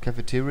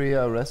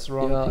cafeteria,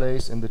 restaurant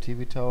place in the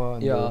TV tower,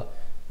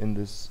 in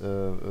this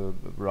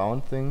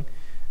round thing,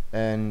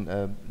 and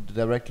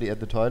directly at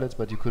the toilets,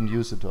 but you couldn't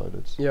use the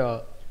toilets.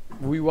 Yeah,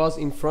 we was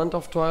in front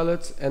of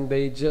toilets, and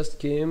they just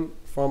came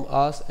from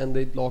us, and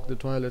they locked the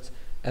toilets,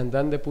 and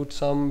then they put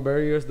some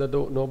barriers that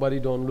nobody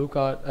don't look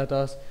at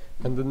us,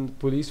 and then the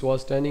police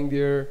was standing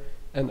there,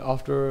 and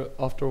after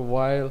a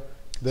while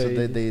they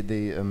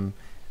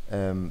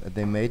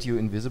made you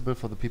invisible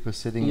for the people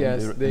sitting.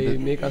 Yes, they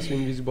in make us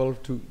invisible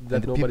to that.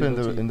 And the nobody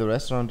people in the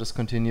restaurant just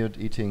continued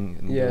eating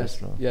in the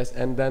restaurant. Yes,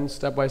 and then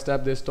step by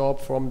step they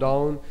stopped from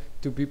down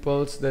to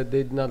peoples that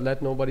they did not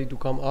let nobody to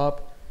come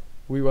up.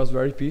 We was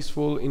very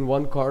peaceful in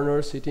one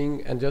corner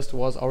sitting, and just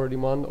was our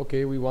demand,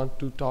 okay, we want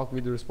to talk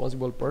with the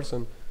responsible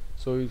person.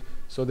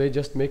 So they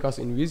just make us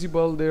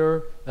invisible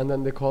there, and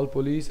then they call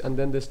police, and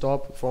then they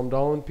stop from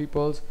down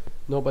peoples.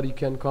 Nobody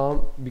can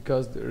come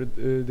because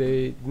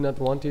they did not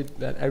want it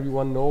that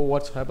everyone know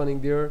what's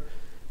happening there,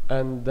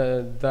 and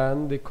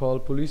then they call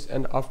police.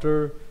 And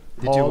after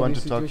did you want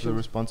to talk to the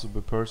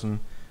responsible person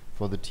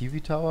for the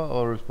TV tower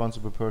or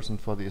responsible person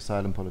for the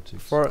asylum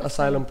politics? For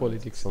asylum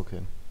politics.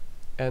 Okay.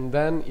 And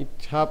then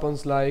it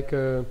happens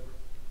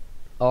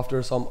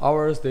After some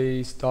hours,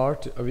 they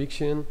start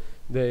eviction.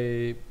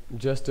 They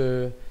just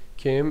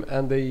came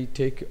and they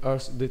take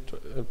us.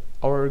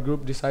 Our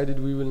group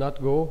decided we will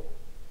not go,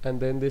 and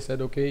then they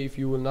said, okay, if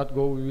you will not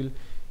go, we will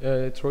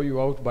throw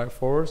you out by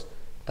force.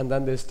 And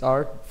then they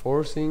start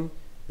forcing.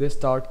 They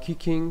start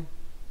kicking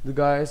the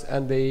guys,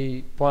 and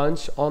they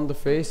punch on the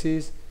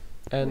faces.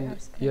 And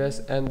yes,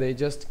 and they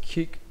just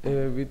kick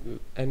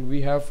and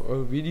we have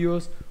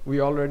videos we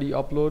already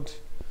upload,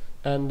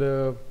 and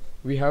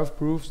we have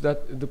proofs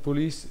that the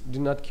police do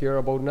not care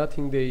about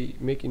nothing. They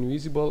make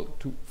invisible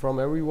from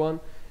everyone,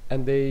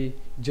 and they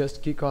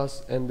just kick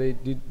us, and they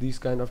did these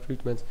kind of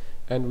treatments,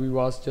 and we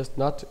was just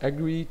not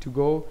agree to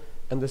go,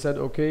 and they said,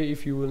 okay,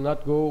 if you will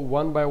not go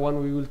one by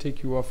one, we will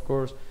take you, of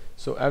course.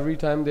 So every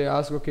time they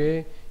ask,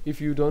 okay,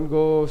 if you don't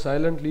go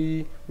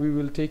silently, we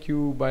will take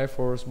you by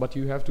force, but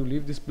you have to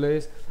leave this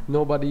place.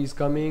 Nobody is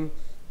coming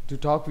to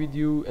talk with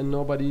you, and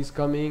nobody is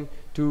coming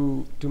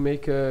to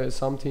make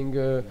something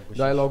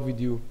dialogue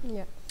with you.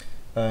 Yeah.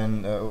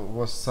 And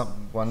was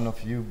one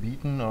of you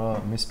beaten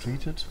or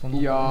mistreated from the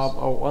Yeah,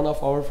 police? one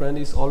of our friend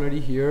is already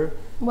here.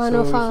 One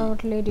So of our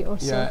lady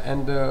also. Yeah,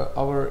 and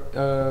our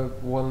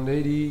one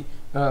lady,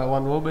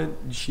 one woman,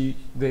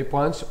 they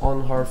punch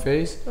on her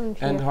face and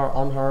here.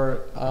 on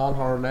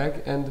her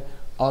leg, and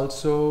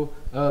also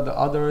the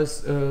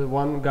others.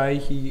 One guy,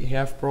 he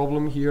have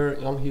problem here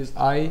on his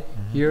eye.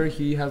 Here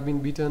he have been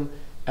beaten,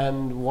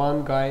 and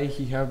one guy,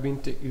 he have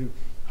been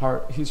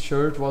his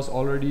shirt was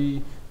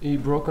already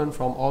broken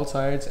from all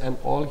sides, and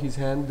all his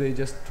hand, they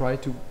just try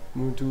to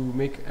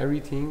make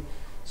everything.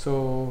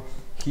 So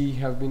he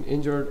have been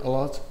injured a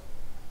lot.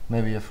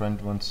 Maybe a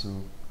friend wants to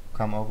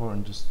come over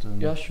and just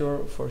Yeah, sure,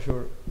 for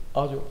sure.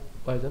 Ajo,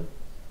 भाईजान,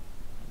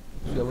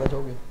 सुनना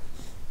चाहोगे?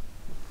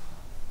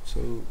 So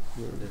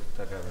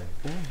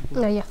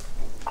Yeah.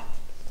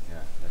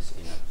 Yeah, that's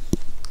enough.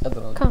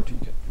 इधर आओ, Come.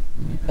 ठीक है.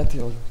 ऐसे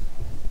आओ.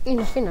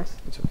 Enough, enough.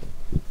 It's okay.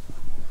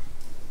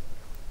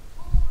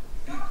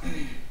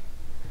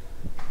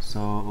 So,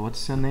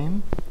 what's your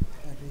name?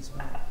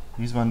 Rizwan.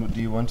 Rizwan, do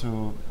you want to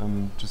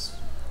just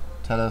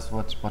tell us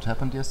what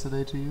happened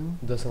yesterday to you?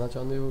 दसना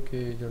चाहते हो कि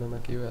जड़ा ना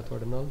क्या हुआ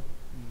थोड़े नाल?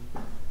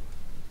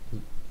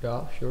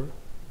 Yeah, sure.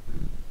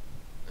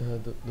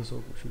 दसो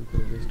शुरू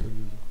करो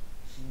स्टोरी.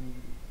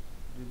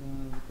 ਜਦੋਂ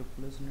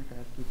ਪੁਲਿਸ ਨੇ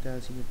ਅਟੈਕ ਕੀਤਾ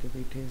ਅਸੀਂ ਇੱਥੇ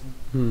ਬੈਠੇ ਸੀ.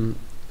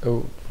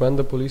 When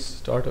the police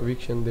start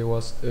eviction, they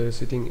was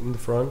sitting in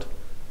the front.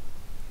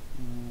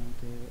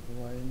 ਤੇ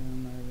ਉਹ ਆਏ ਨੇ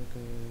ਉਹਨਾਂ ਨੇ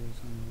ਕਿ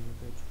ਸਾਨੂੰ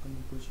ਤੇ ਚੁੱਕਣ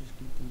ਦੀ ਕੋਸ਼ਿਸ਼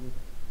ਕੀਤੀ ਹੈ.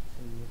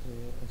 ਤੇ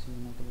ਅਸੀਂ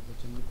ਉਹਨਾਂ ਕੋਲ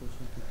ਬਚਣ ਦੀ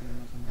ਕੋਸ਼ਿਸ਼ ਕੀਤੀ,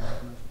 ਉਹਨਾਂ ਸਾਨੂੰ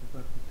ਮਾਰਨਾ ਸ਼ੁਰੂ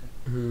ਕਰ ਦਿੱਤਾ.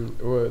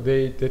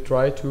 They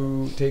try to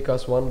take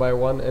us one by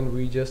one, and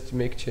we just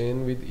make chain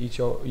with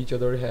each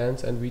other hands,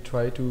 and we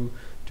try to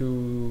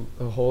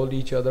hold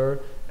each other,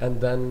 and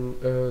then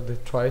they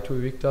try to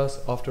evict us.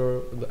 After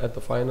at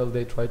the final,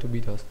 they try to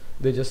beat us.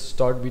 They just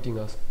start beating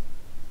us.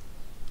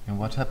 And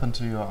what happened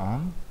to your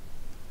arm?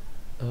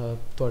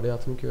 ਤੁਹਾਡੇ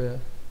ਹੱਥ ਨੂੰ ਕੀ ਹੋਇਆ?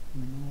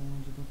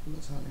 ਮੈਨੂੰ ਜਦੋਂ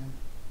police ਵਾਲਿਆਂ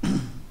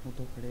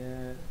ਉਦੋਂ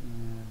ਖੜਿਆ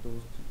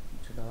ਦੋਸਤ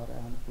ਛਡਾ ਰਿਹਾ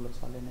ਹਨ,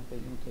 ਪੁਲਿਸ ਵਾਲੇ ਨੇ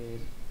ਪਹਿਲਾਂ ਤੇ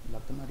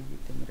ਲੱਤ ਮਾਰੀ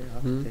ਇੱਥੇ ਮੇਰੇ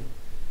ਹੱਥ ਤੇ.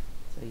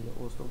 ਸਹੀ ਹੈ.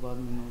 ਉਸ ਤੋਂ ਬਾਅਦ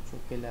ਮੈਨੂੰ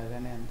ਚੁੱਕ ਕੇ ਲੈ ਗਏ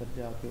ਨੇ ਅੰਦਰ,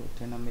 ਜਾ ਕੇ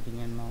ਉੱਥੇ ਨਾ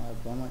ਮੇਰੀਆਂ ਨਾ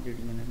ਬਾਹਾਂ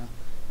ਜਿਹੜੀਆਂ ਨੇ ਨਾ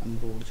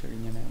ਅਮਰੋੜ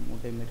ਛੜੀਆਂ ਨੇ,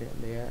 ਮੋਢੇ ਮੇਰੇ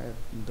ਲਿਆ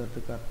ਦਰਦ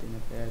ਕਰਤੇ ਨੇ,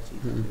 ਪੈਰ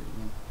ਚੀਜ਼ਾਂ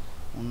ਜਿਹੜੀਆਂ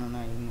ਉਹਨਾਂ ਨੇ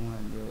ਇਹਨੂੰ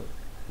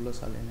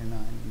ਪੁਲਿਸ ਵਾਲੇ ਨੇ ਨਾ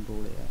ਇਹਨੂੰ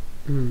ਡੋਲਿਆ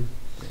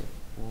ਤੇ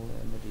ਉਹ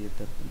ਮੇਰੀ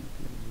ਦਰਦ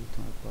ਨਿਕਲੀ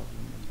ਜਿੱਥੋਂ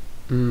problem.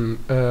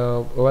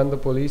 When the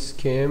police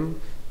came,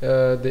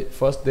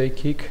 they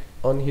kick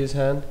on his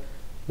hand.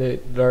 They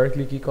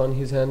directly kick on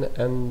his hand,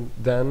 and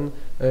then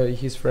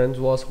his friends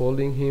was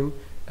holding him,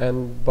 and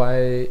by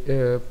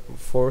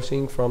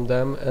forcing from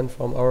them and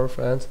from our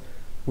friends,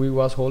 we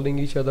was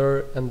holding each other,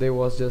 and they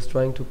was just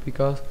trying to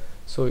pick us.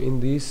 So in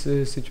this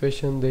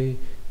situation,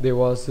 they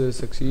was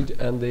succeed,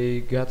 and they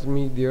got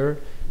me there,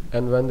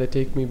 and when they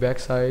take me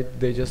backside,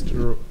 they just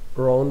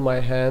round my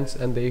hands,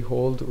 and they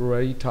hold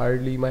very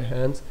tightly my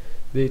hands.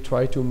 They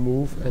try to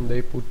move, and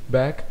they put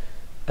back,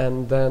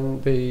 and then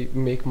they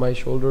make my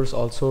shoulders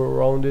also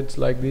rounded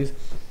like this,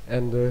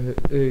 and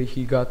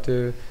he got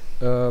a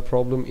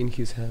problem in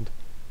his hand.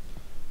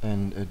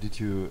 And did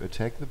you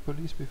attack the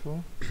police before?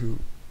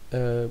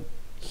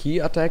 He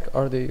attack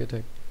or they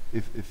attack?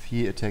 If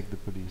he attacked the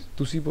police.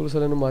 ਤੁਸੀਂ police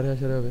ਵਾਲਿਆਂ ਨੂੰ ਮਾਰਿਆ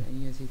ਸ਼ਰਿਆ ਵੇ?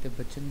 ਨਹੀਂ, ਅਸੀਂ ਤੇ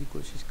ਬਚਣ ਦੀ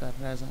ਕੋਸ਼ਿਸ਼ ਕਰ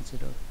ਰਹੇ ਸਾਂ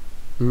ਸਿਰਫ.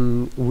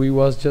 We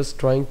was just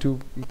trying to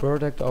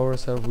protect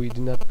ourselves. We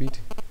did not beat.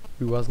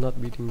 We was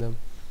not beating them.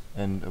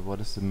 And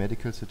what is the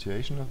medical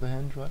situation of the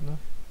hand right now?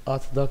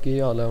 ਹੱਥ ਦਾ ਕੀ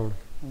ਹਾਲ ਹੈ ਹੁਣ?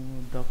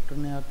 ਡਾਕਟਰ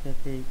ਨੇ ਆਖਿਆ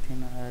ਕਿ ਇੱਥੇ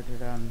ਨਾ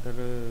ਜਿਹੜਾ ਅੰਦਰ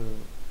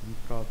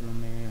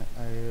ਪ੍ਰੋਬਲਮ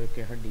ਹੈ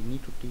ਕਿ ਹੱਡੀ ਨਹੀਂ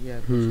ਟੁੱਟੀ ਹੈ,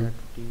 ਕੁਛ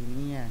ਟੁੱਟੀ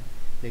ਨਹੀਂ ਹੈ,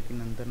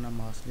 ਲੇਕਿਨ ਅੰਦਰ ਨਾ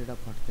ਮਾਸ ਜਿਹੜਾ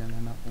ਫਟ ਜਾਂਦਾ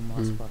ਨਾ, ਉਹ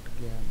ਮਾਸ ਫਟ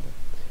ਗਿਆ ਅੰਦਰ.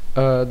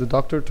 The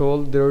doctor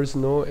told there is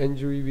no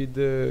injury with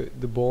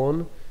the bone.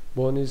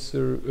 Bone is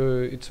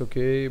it's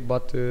okay,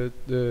 but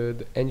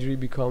the injury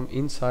become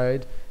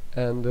inside,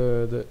 and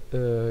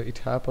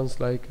it happens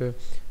like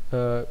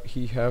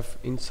he have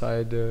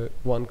inside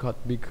one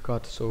cut, big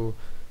cut,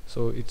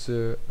 so it's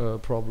a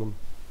problem.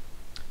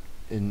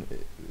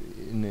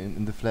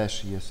 in the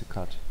flesh he has a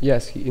cut.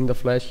 Yes, in the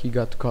flesh he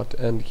got cut,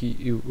 and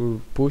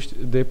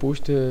they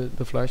pushed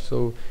the flesh, so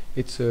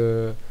it's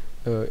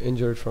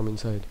injured from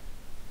inside.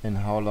 And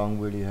how long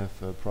will you have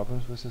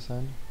problems with his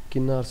hand?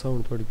 किन्ना अरसा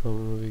हुन थोड़ी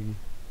problem होगी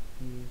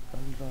ये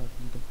कल रात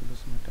ਨੂੰ ਤਾਂ ਪੁਲਿਸ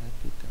ਨੇ ਅਟੈਕ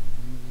ਕੀਤਾ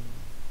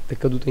ਤੇ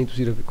ਕਦੋਂ ਤਾਈਂ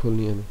ਤੁਸੀਂ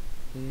ਖੋਲਣੀ ਹੈ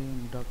ਇਹ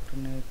ਡਾਕਟਰ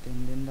ਨੇ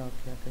 3 ਦਿਨ ਦਾ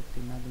ਆਖਿਆ ਕਿ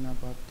 3 ਦਿਨਾਂ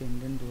ਬਾਅਦ 3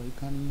 ਦਿਨ ਦਵਾਈ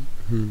ਖਾਣੀ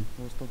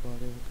ਹੈ ਉਸ ਤੋਂ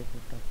ਬਾਅਦ ਇਹ ਕਿ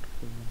ਫਿਰ ਡਾਕਟਰ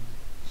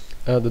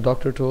ਕੋਲ the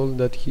doctor told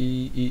that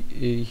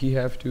he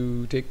have to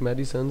take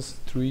medicines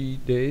 3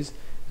 days,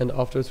 and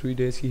after 3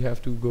 days he have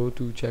to go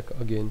to check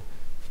again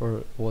for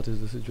what is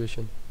the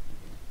situation.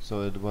 So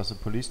it was a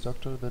police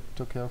doctor that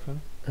took care of him?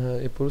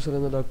 ਇਹ police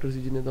ਵਾਲਾ doctor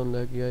ਸੀ ਜਿਹਨੇ ਤੁਹਾਨੂੰ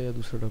ਲੈ ਕੇ ਆਇਆ ਜਾਂ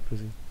ਦੂਸਰਾ doctor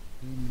ਸੀ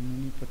ਮੈਨੂੰ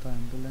ਨਹੀਂ ਪਤਾ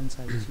ਐਂਬੂਲੈਂਸ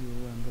ਆਈ ਸੀ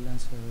ਉਹ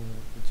ਐਂਬੂਲੈਂਸ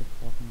ਵਿੱਚ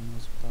ਪਾਪ ਨੂੰ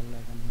ਹਸਪਤਾਲ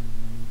ਲੈ ਕੇ ਮੈਨੂੰ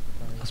ਨਹੀਂ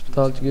ਪਤਾ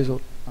ਹਸਪਤਾਲ ਚ ਗਏ ਸੋ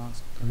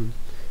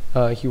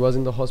ਹਾਂ he was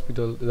in the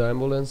hospital. The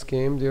ambulance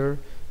came there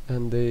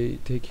and they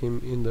take him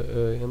in the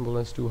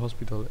ambulance to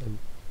hospital. And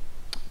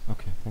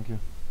okay, thank you.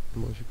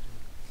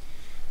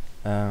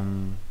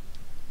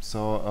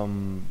 So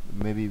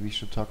maybe we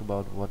should talk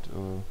about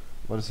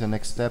what is your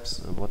next steps.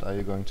 What are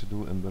you going to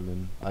do in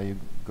Berlin? Are you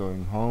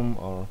going home,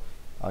 or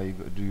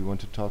do you want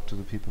to talk to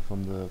the people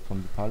from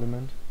the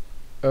parliament?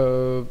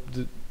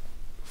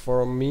 For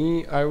me,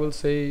 I will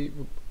say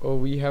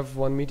we have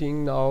one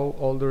meeting now.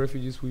 All the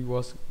refugees we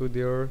was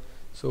there,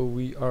 so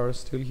we are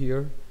still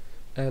here.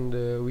 And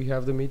we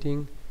have the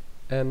meeting,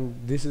 and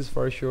this is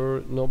for sure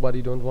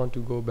nobody don't want to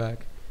go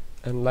back.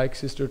 And like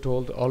sister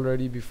told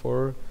already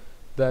before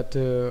that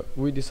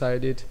we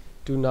decided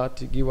to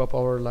not give up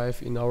our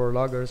life in our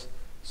lagers,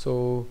 so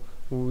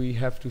we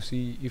have to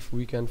see if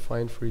we can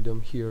find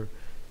freedom here.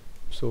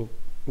 So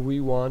we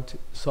want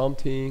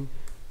something,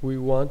 we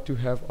want to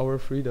have our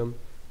freedom,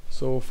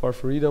 so for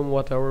freedom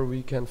whatever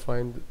we can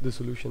find the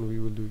solution we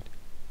will do it.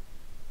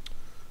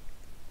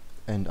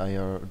 And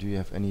do you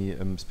have any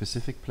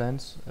specific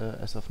plans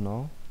as of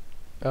now?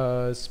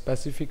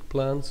 Specific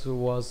plans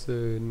was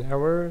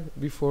never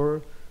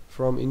before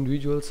from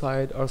individual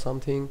side or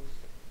something.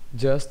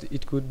 Just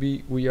it could be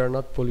we are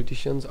not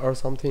politicians or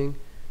something.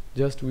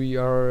 Just we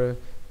are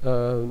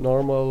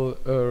normal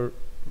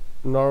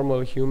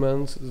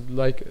humans,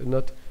 like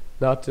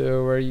not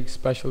very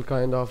special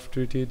kind of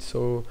treated,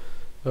 so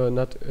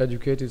not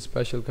educated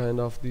special kind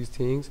of these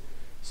things.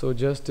 So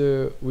just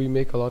we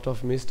make a lot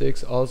of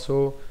mistakes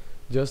also,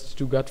 just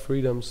to get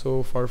freedom.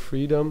 So for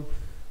freedom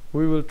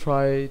we will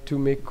try to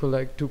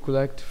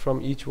collect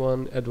from each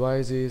one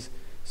advices,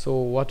 so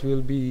what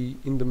will be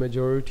in the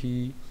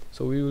majority,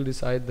 so we will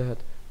decide that.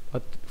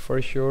 But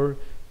for sure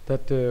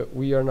that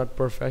we are not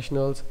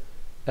professionals,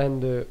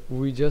 and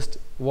we just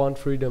want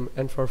freedom,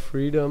 and for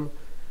freedom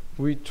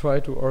we try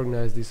to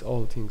organize these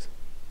all things.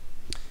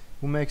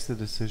 Who makes the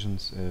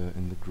decisions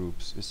in the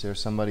groups? Is there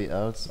somebody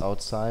else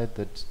outside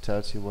that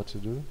tells you what to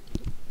do?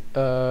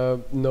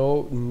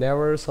 No,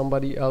 never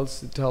somebody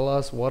else tell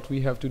us what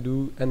we have to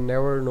do, and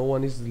never no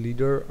one is the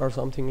leader or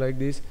something like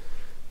this.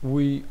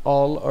 We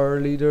all are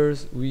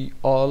leaders, we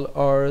all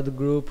are the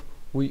group,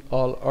 we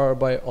all are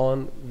by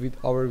on with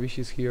our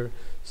wishes here.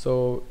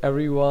 So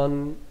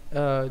everyone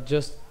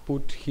just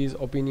put his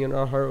opinion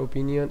or her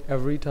opinion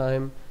every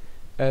time,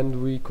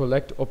 and we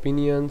collect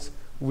opinions,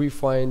 we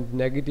find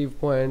negative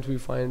points, we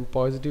find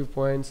positive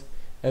points,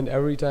 and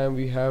every time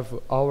we have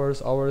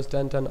hours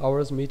 10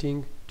 hours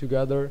meeting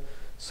together,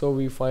 so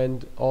we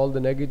find all the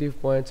negative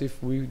points.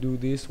 If we do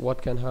this,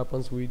 what can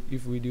happen?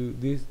 If we do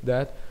this,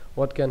 that,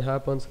 what can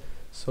happen?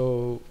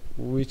 So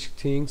which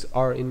things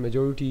are in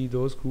majority,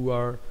 those who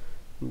are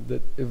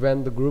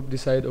when the group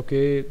decide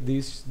okay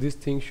this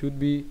thing should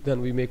be,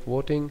 then we make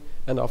voting,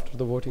 and after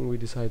the voting we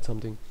decide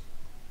something.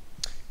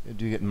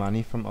 Do you get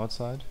money from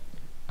outside?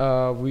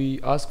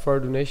 We ask for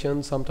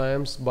donations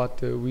sometimes,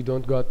 but we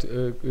don't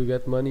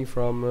get money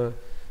from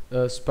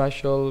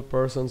special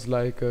persons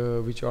like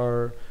which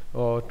are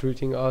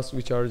treating us,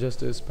 which are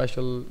just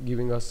special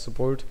giving us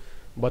support.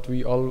 But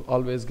we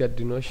always get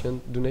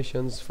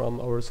donations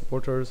from our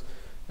supporters.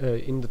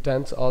 In the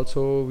tents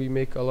also we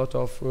make a lot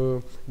of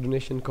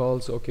donation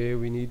calls. Okay,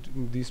 we need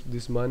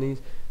this money,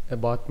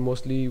 but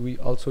mostly we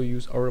also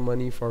use our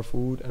money for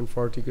food and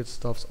for ticket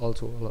stuffs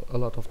also a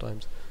lot of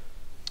times.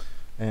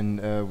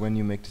 And when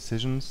you make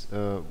decisions,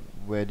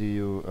 where do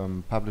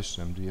you publish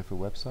them? Do you have a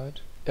website?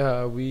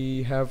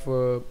 We have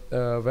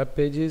web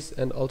pages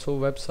and also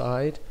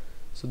website,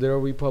 so there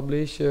we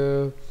publish,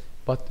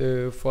 but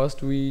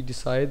first we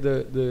decide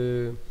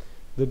the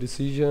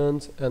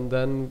decisions, and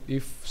then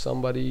if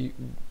somebody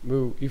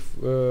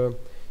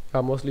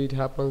mostly it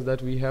happens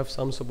that we have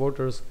some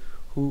supporters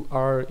who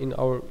are in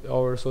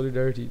our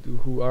solidarity,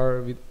 who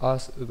are with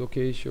us.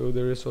 Okay, show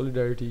there is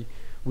solidarity,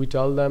 we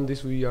tell them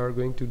this we are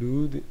going to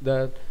do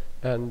that,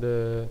 and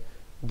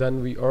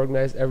then we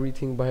organize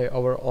everything by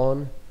our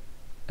own,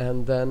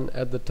 and then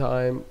at the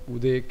time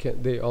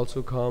they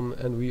also come,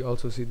 and we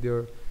also sit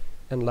there.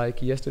 And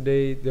like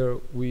yesterday there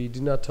we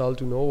did not tell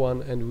to no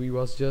one, and we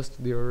was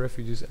just there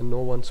refugees, and no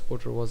one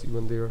supporter was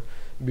even there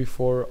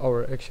before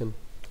our action.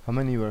 How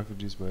many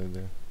refugees were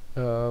there?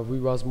 We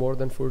was more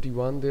than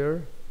 41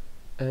 there,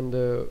 and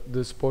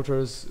the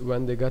supporters,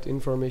 when they got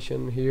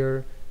information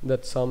here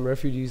that some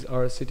refugees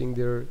are sitting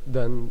there,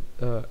 then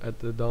at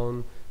the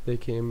dawn they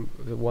came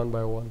one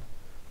by one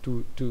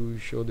to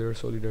show their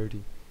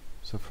solidarity.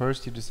 So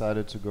first you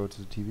decided to go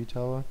to the TV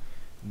tower,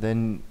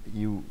 then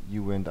you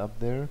went up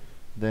there,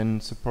 then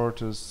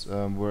supporters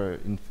were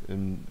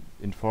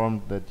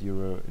informed that you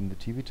were in the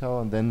TV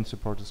tower, and then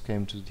supporters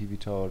came to the TV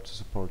tower to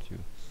support you.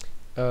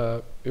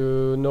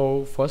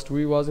 No, first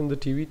we was in the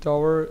TV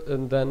tower,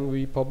 and then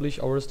we publish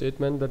our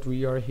statement that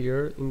we are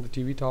here in the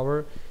TV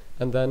tower,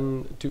 and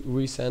then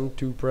we send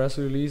to press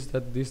release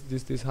that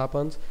this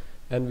happens,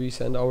 and we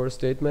send our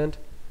statement,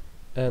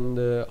 and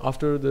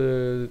after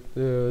the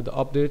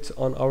updates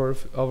on our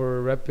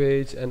web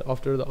page, and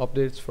after the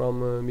updates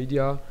from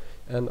media,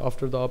 and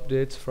after the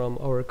updates from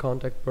our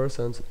contact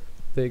persons,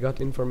 they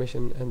got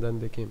information and then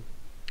they came.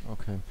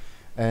 Okay.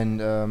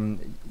 And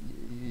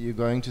you're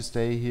going to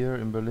stay here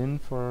in Berlin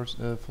for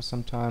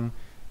some time.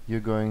 You're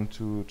going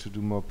to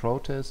do more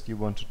protests. You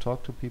want to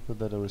talk to people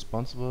that are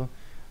responsible.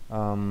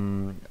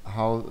 How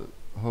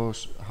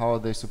are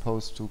they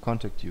supposed to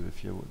contact you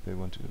if they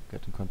want to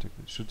get in contact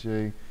with you? Should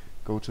they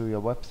go to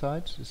your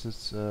website? Is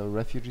this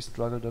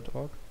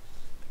refugeestruggle.org?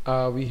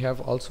 We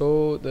have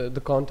also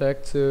the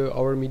contacts,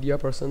 our media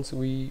persons.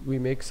 We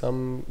make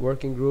some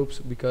working groups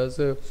because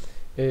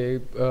a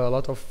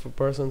lot of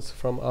persons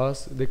from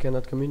us, they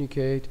cannot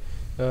communicate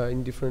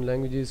in different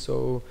languages,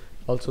 so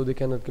also they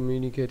cannot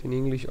communicate in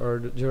English or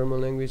the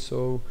German language,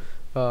 so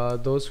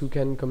those who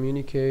can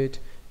communicate,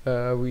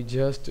 we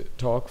just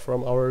talk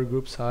from our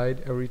group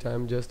side every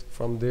time, just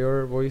from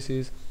their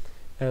voices,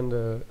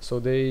 and so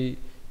they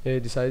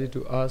decided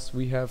to us.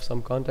 We have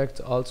some contacts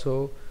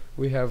also,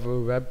 we have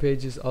web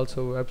pages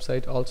also,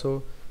 website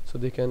also, so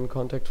they can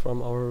contact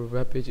from our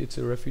webpage. It's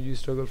a Refugee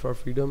Struggle for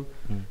Freedom,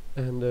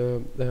 and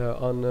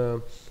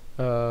on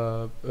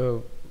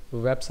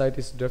website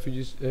is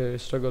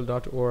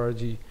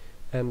refugeestruggle.org,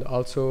 and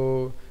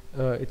also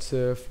it's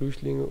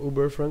Flüchtling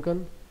über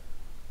Franken.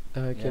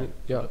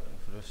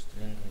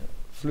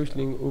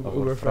 Flüchtling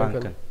über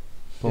Franken.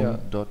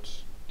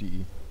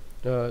 .de.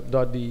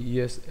 .de,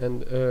 yes,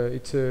 and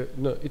it's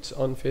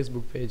on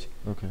Facebook page.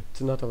 Okay.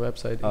 It's not a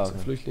website. It's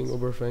Flüchtling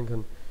über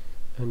Franken,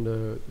 and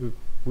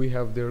we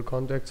have their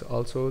contacts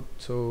also,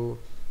 so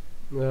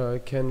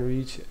can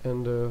reach,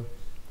 and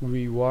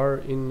we were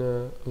in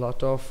a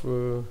lot of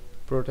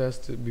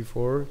protests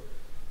before,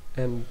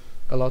 and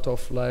a lot of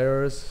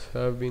flyers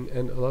have been,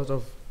 and a lot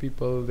of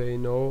people, they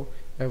know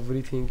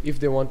everything. If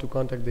they want to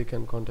contact, they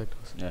can contact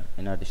us. Yeah.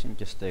 In addition,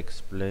 just to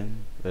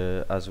explain,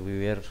 as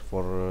we were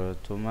for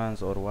 2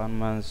 months or 1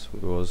 month,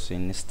 we was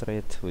in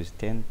street with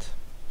tent,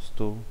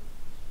 stew.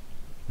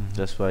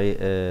 That's why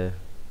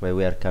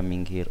we are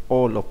coming here.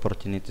 All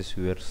opportunities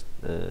we were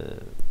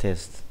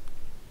test.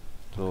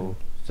 So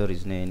there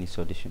is no any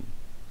solution.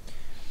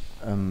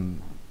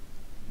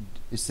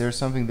 Is there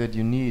something that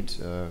you need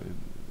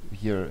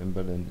here in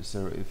Berlin?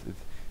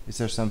 Is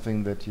there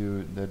something that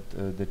you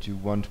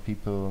want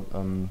people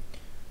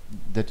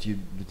that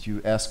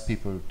you ask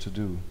people to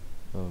do?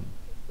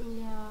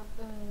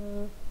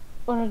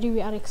 Already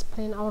we are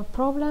explaining our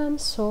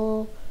problems.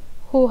 So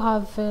who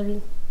have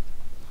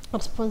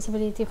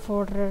responsibility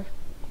for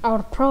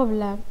our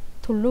problem,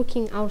 to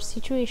looking our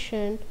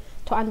situation,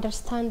 to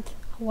understand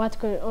what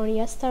going on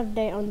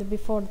yesterday and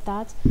before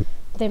that.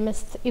 They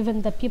must,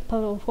 even the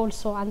people who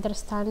also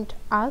understand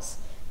us,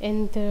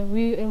 and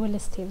we will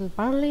stay in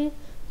Berlin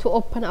to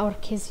open our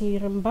case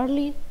here in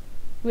Berlin.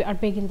 We are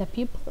begging the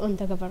people and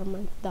the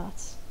government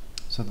that.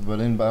 So the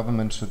Berlin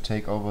government should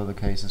take over the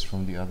cases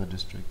from the other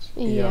districts.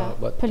 Yeah,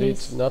 but please.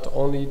 It's not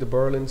only the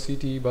Berlin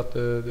city, but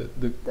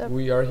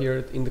we are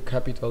here in the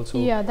capital, so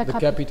the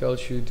capital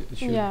should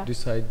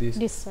decide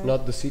this.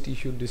 Not the city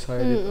should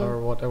decide it or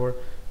whatever.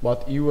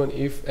 But even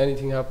if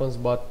anything happens,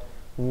 but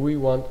we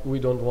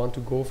don't want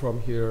to go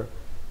from here.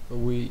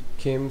 We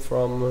came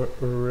from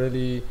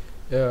really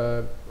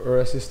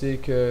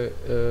racistic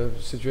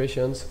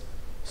situations,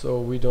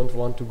 so we don't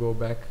want to go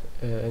back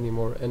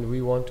anymore, and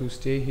we want to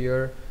stay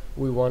here.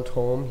 We want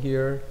home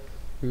here.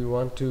 We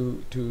want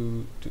to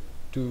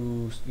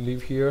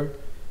live here,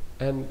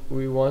 and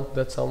we want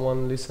that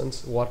someone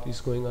listens what is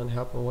going on,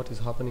 what is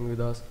happening with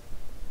us.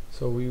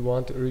 So we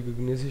want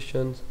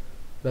recognition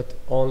that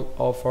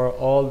for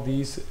all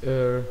these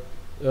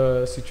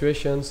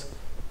situations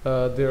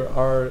there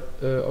are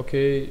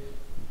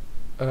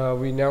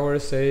we never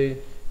say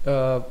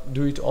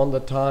do it on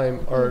the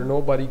time, or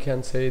nobody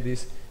can say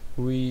this.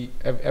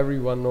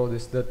 Everyone know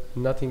this, that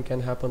nothing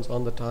can happen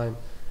on the time,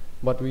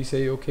 but we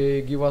say,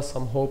 okay, give us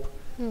some hope,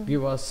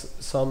 give us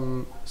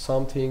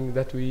something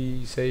that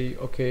we say,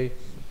 okay,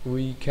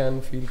 we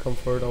can feel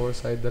comfort our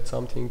side that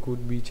something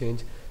could be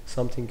changed,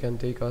 something can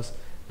take us,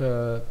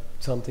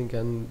 something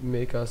can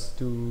make us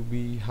to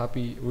be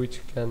happy,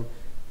 which can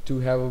to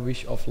have a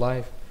wish of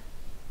life.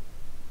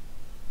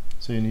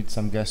 So you need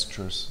some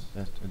gestures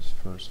at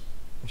first.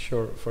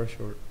 Sure, for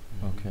sure.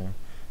 Okay.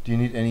 Do you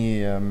need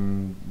any,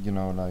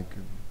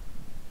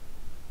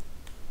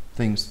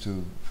 things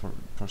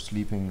for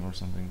sleeping or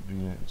something? Do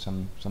you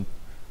some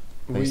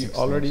We basic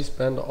already things?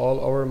 spend all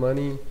our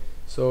money,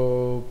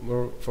 so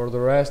for the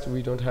rest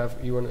we don't have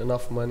even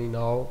enough money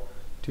now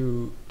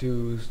to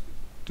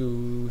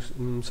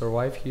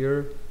survive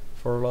here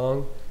for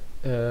long.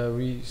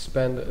 We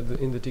spend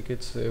in the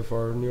tickets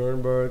for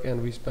Nuremberg,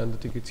 and we spend the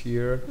tickets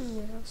here.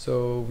 Yeah.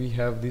 So we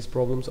have these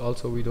problems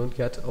also. We don't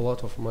get a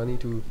lot of money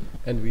to,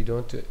 and we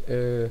don't,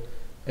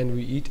 and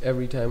we eat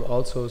every time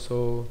also.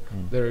 So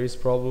there is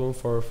problem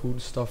for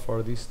food stuff,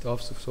 for these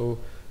stuffs. So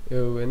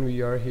when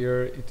we are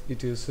here,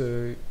 it is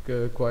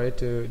quite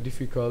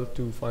difficult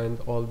to find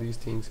all these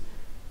things.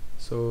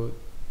 So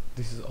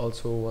this is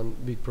also one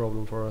big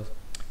problem for us.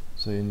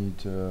 So you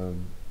need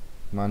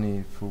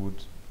money, food.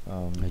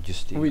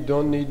 We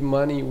don't need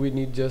money. We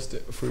need just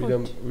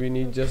freedom. Food. We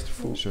need just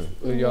food. Sure.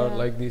 We are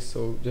Yeah. like this.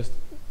 So just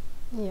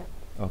Yeah.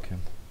 Okay.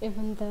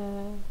 Even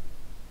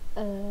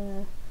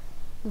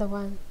the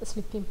one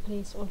sleeping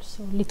place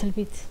also little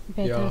bit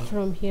better Yeah.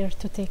 from here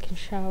to take a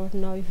shower.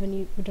 Now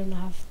even we don't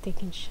have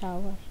taken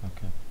shower.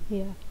 Okay.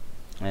 Yeah.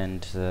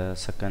 And the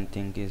second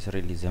thing is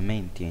really the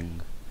main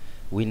thing.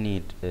 We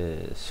need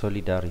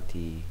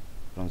solidarity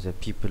from the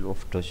people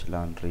of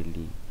Deutschland,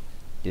 really.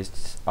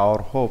 Just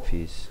our hope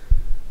is,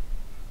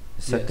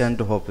 second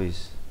hope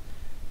is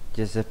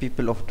just the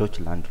people of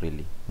Deutschland,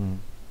 really. Mm.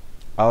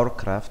 Our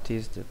craft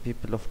is the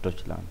people of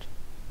Deutschland.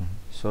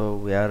 So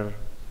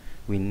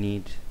we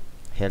need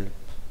help,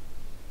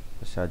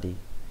 especially,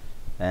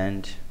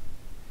 and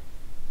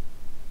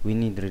we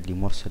need really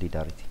more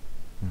solidarity.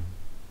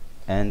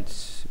 And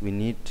we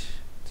need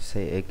to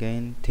say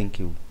again, thank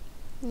you.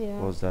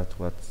 Yeah. Was that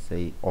what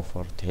they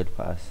offered to help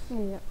us?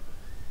 Yeah.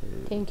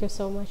 Thank you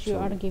so much. You so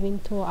are giving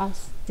to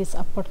us this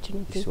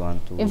opportunity. This one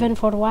to Even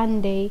for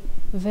one day,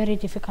 very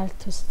difficult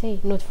to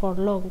stay. Not for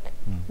long.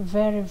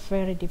 Very,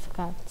 very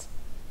difficult.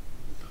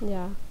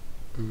 Yeah.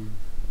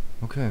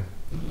 Okay.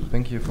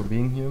 Thank you for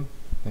being here.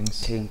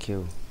 Thanks. Thank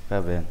you,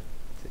 Fabio.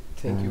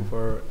 thank you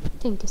for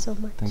Thank you so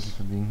much. Thank you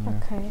for being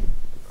here. Okay.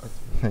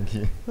 Thank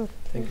you.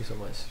 thank you so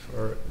much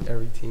for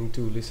everything,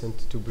 to listen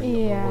to bring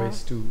Yeah. our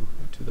voice to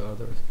the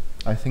others.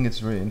 I think it's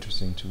very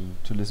interesting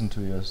to listen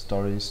to your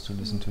stories, to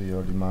listen to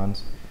your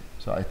demands.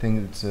 So I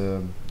think it's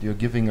you're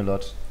giving a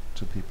lot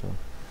to people.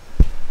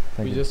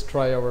 Thank We you. just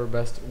try our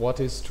best. What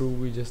is true,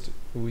 we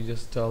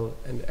just tell,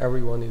 and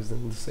everyone is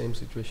in the same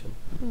situation.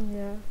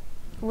 Yeah.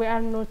 We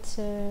are not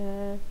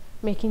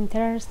making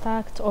terrorist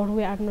act, or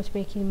we are not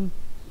making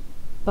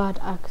bad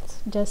act.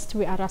 Just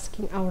we are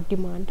asking our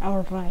demand,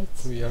 our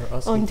rights, We are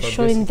asking and for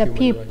showing basic the human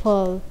rights.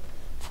 people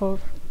for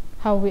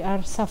how we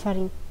are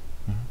suffering.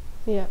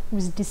 Yeah,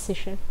 with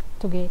decision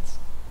to get.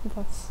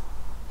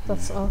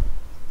 That's all.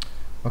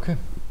 Okay.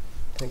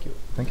 Thank you.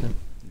 Thank you.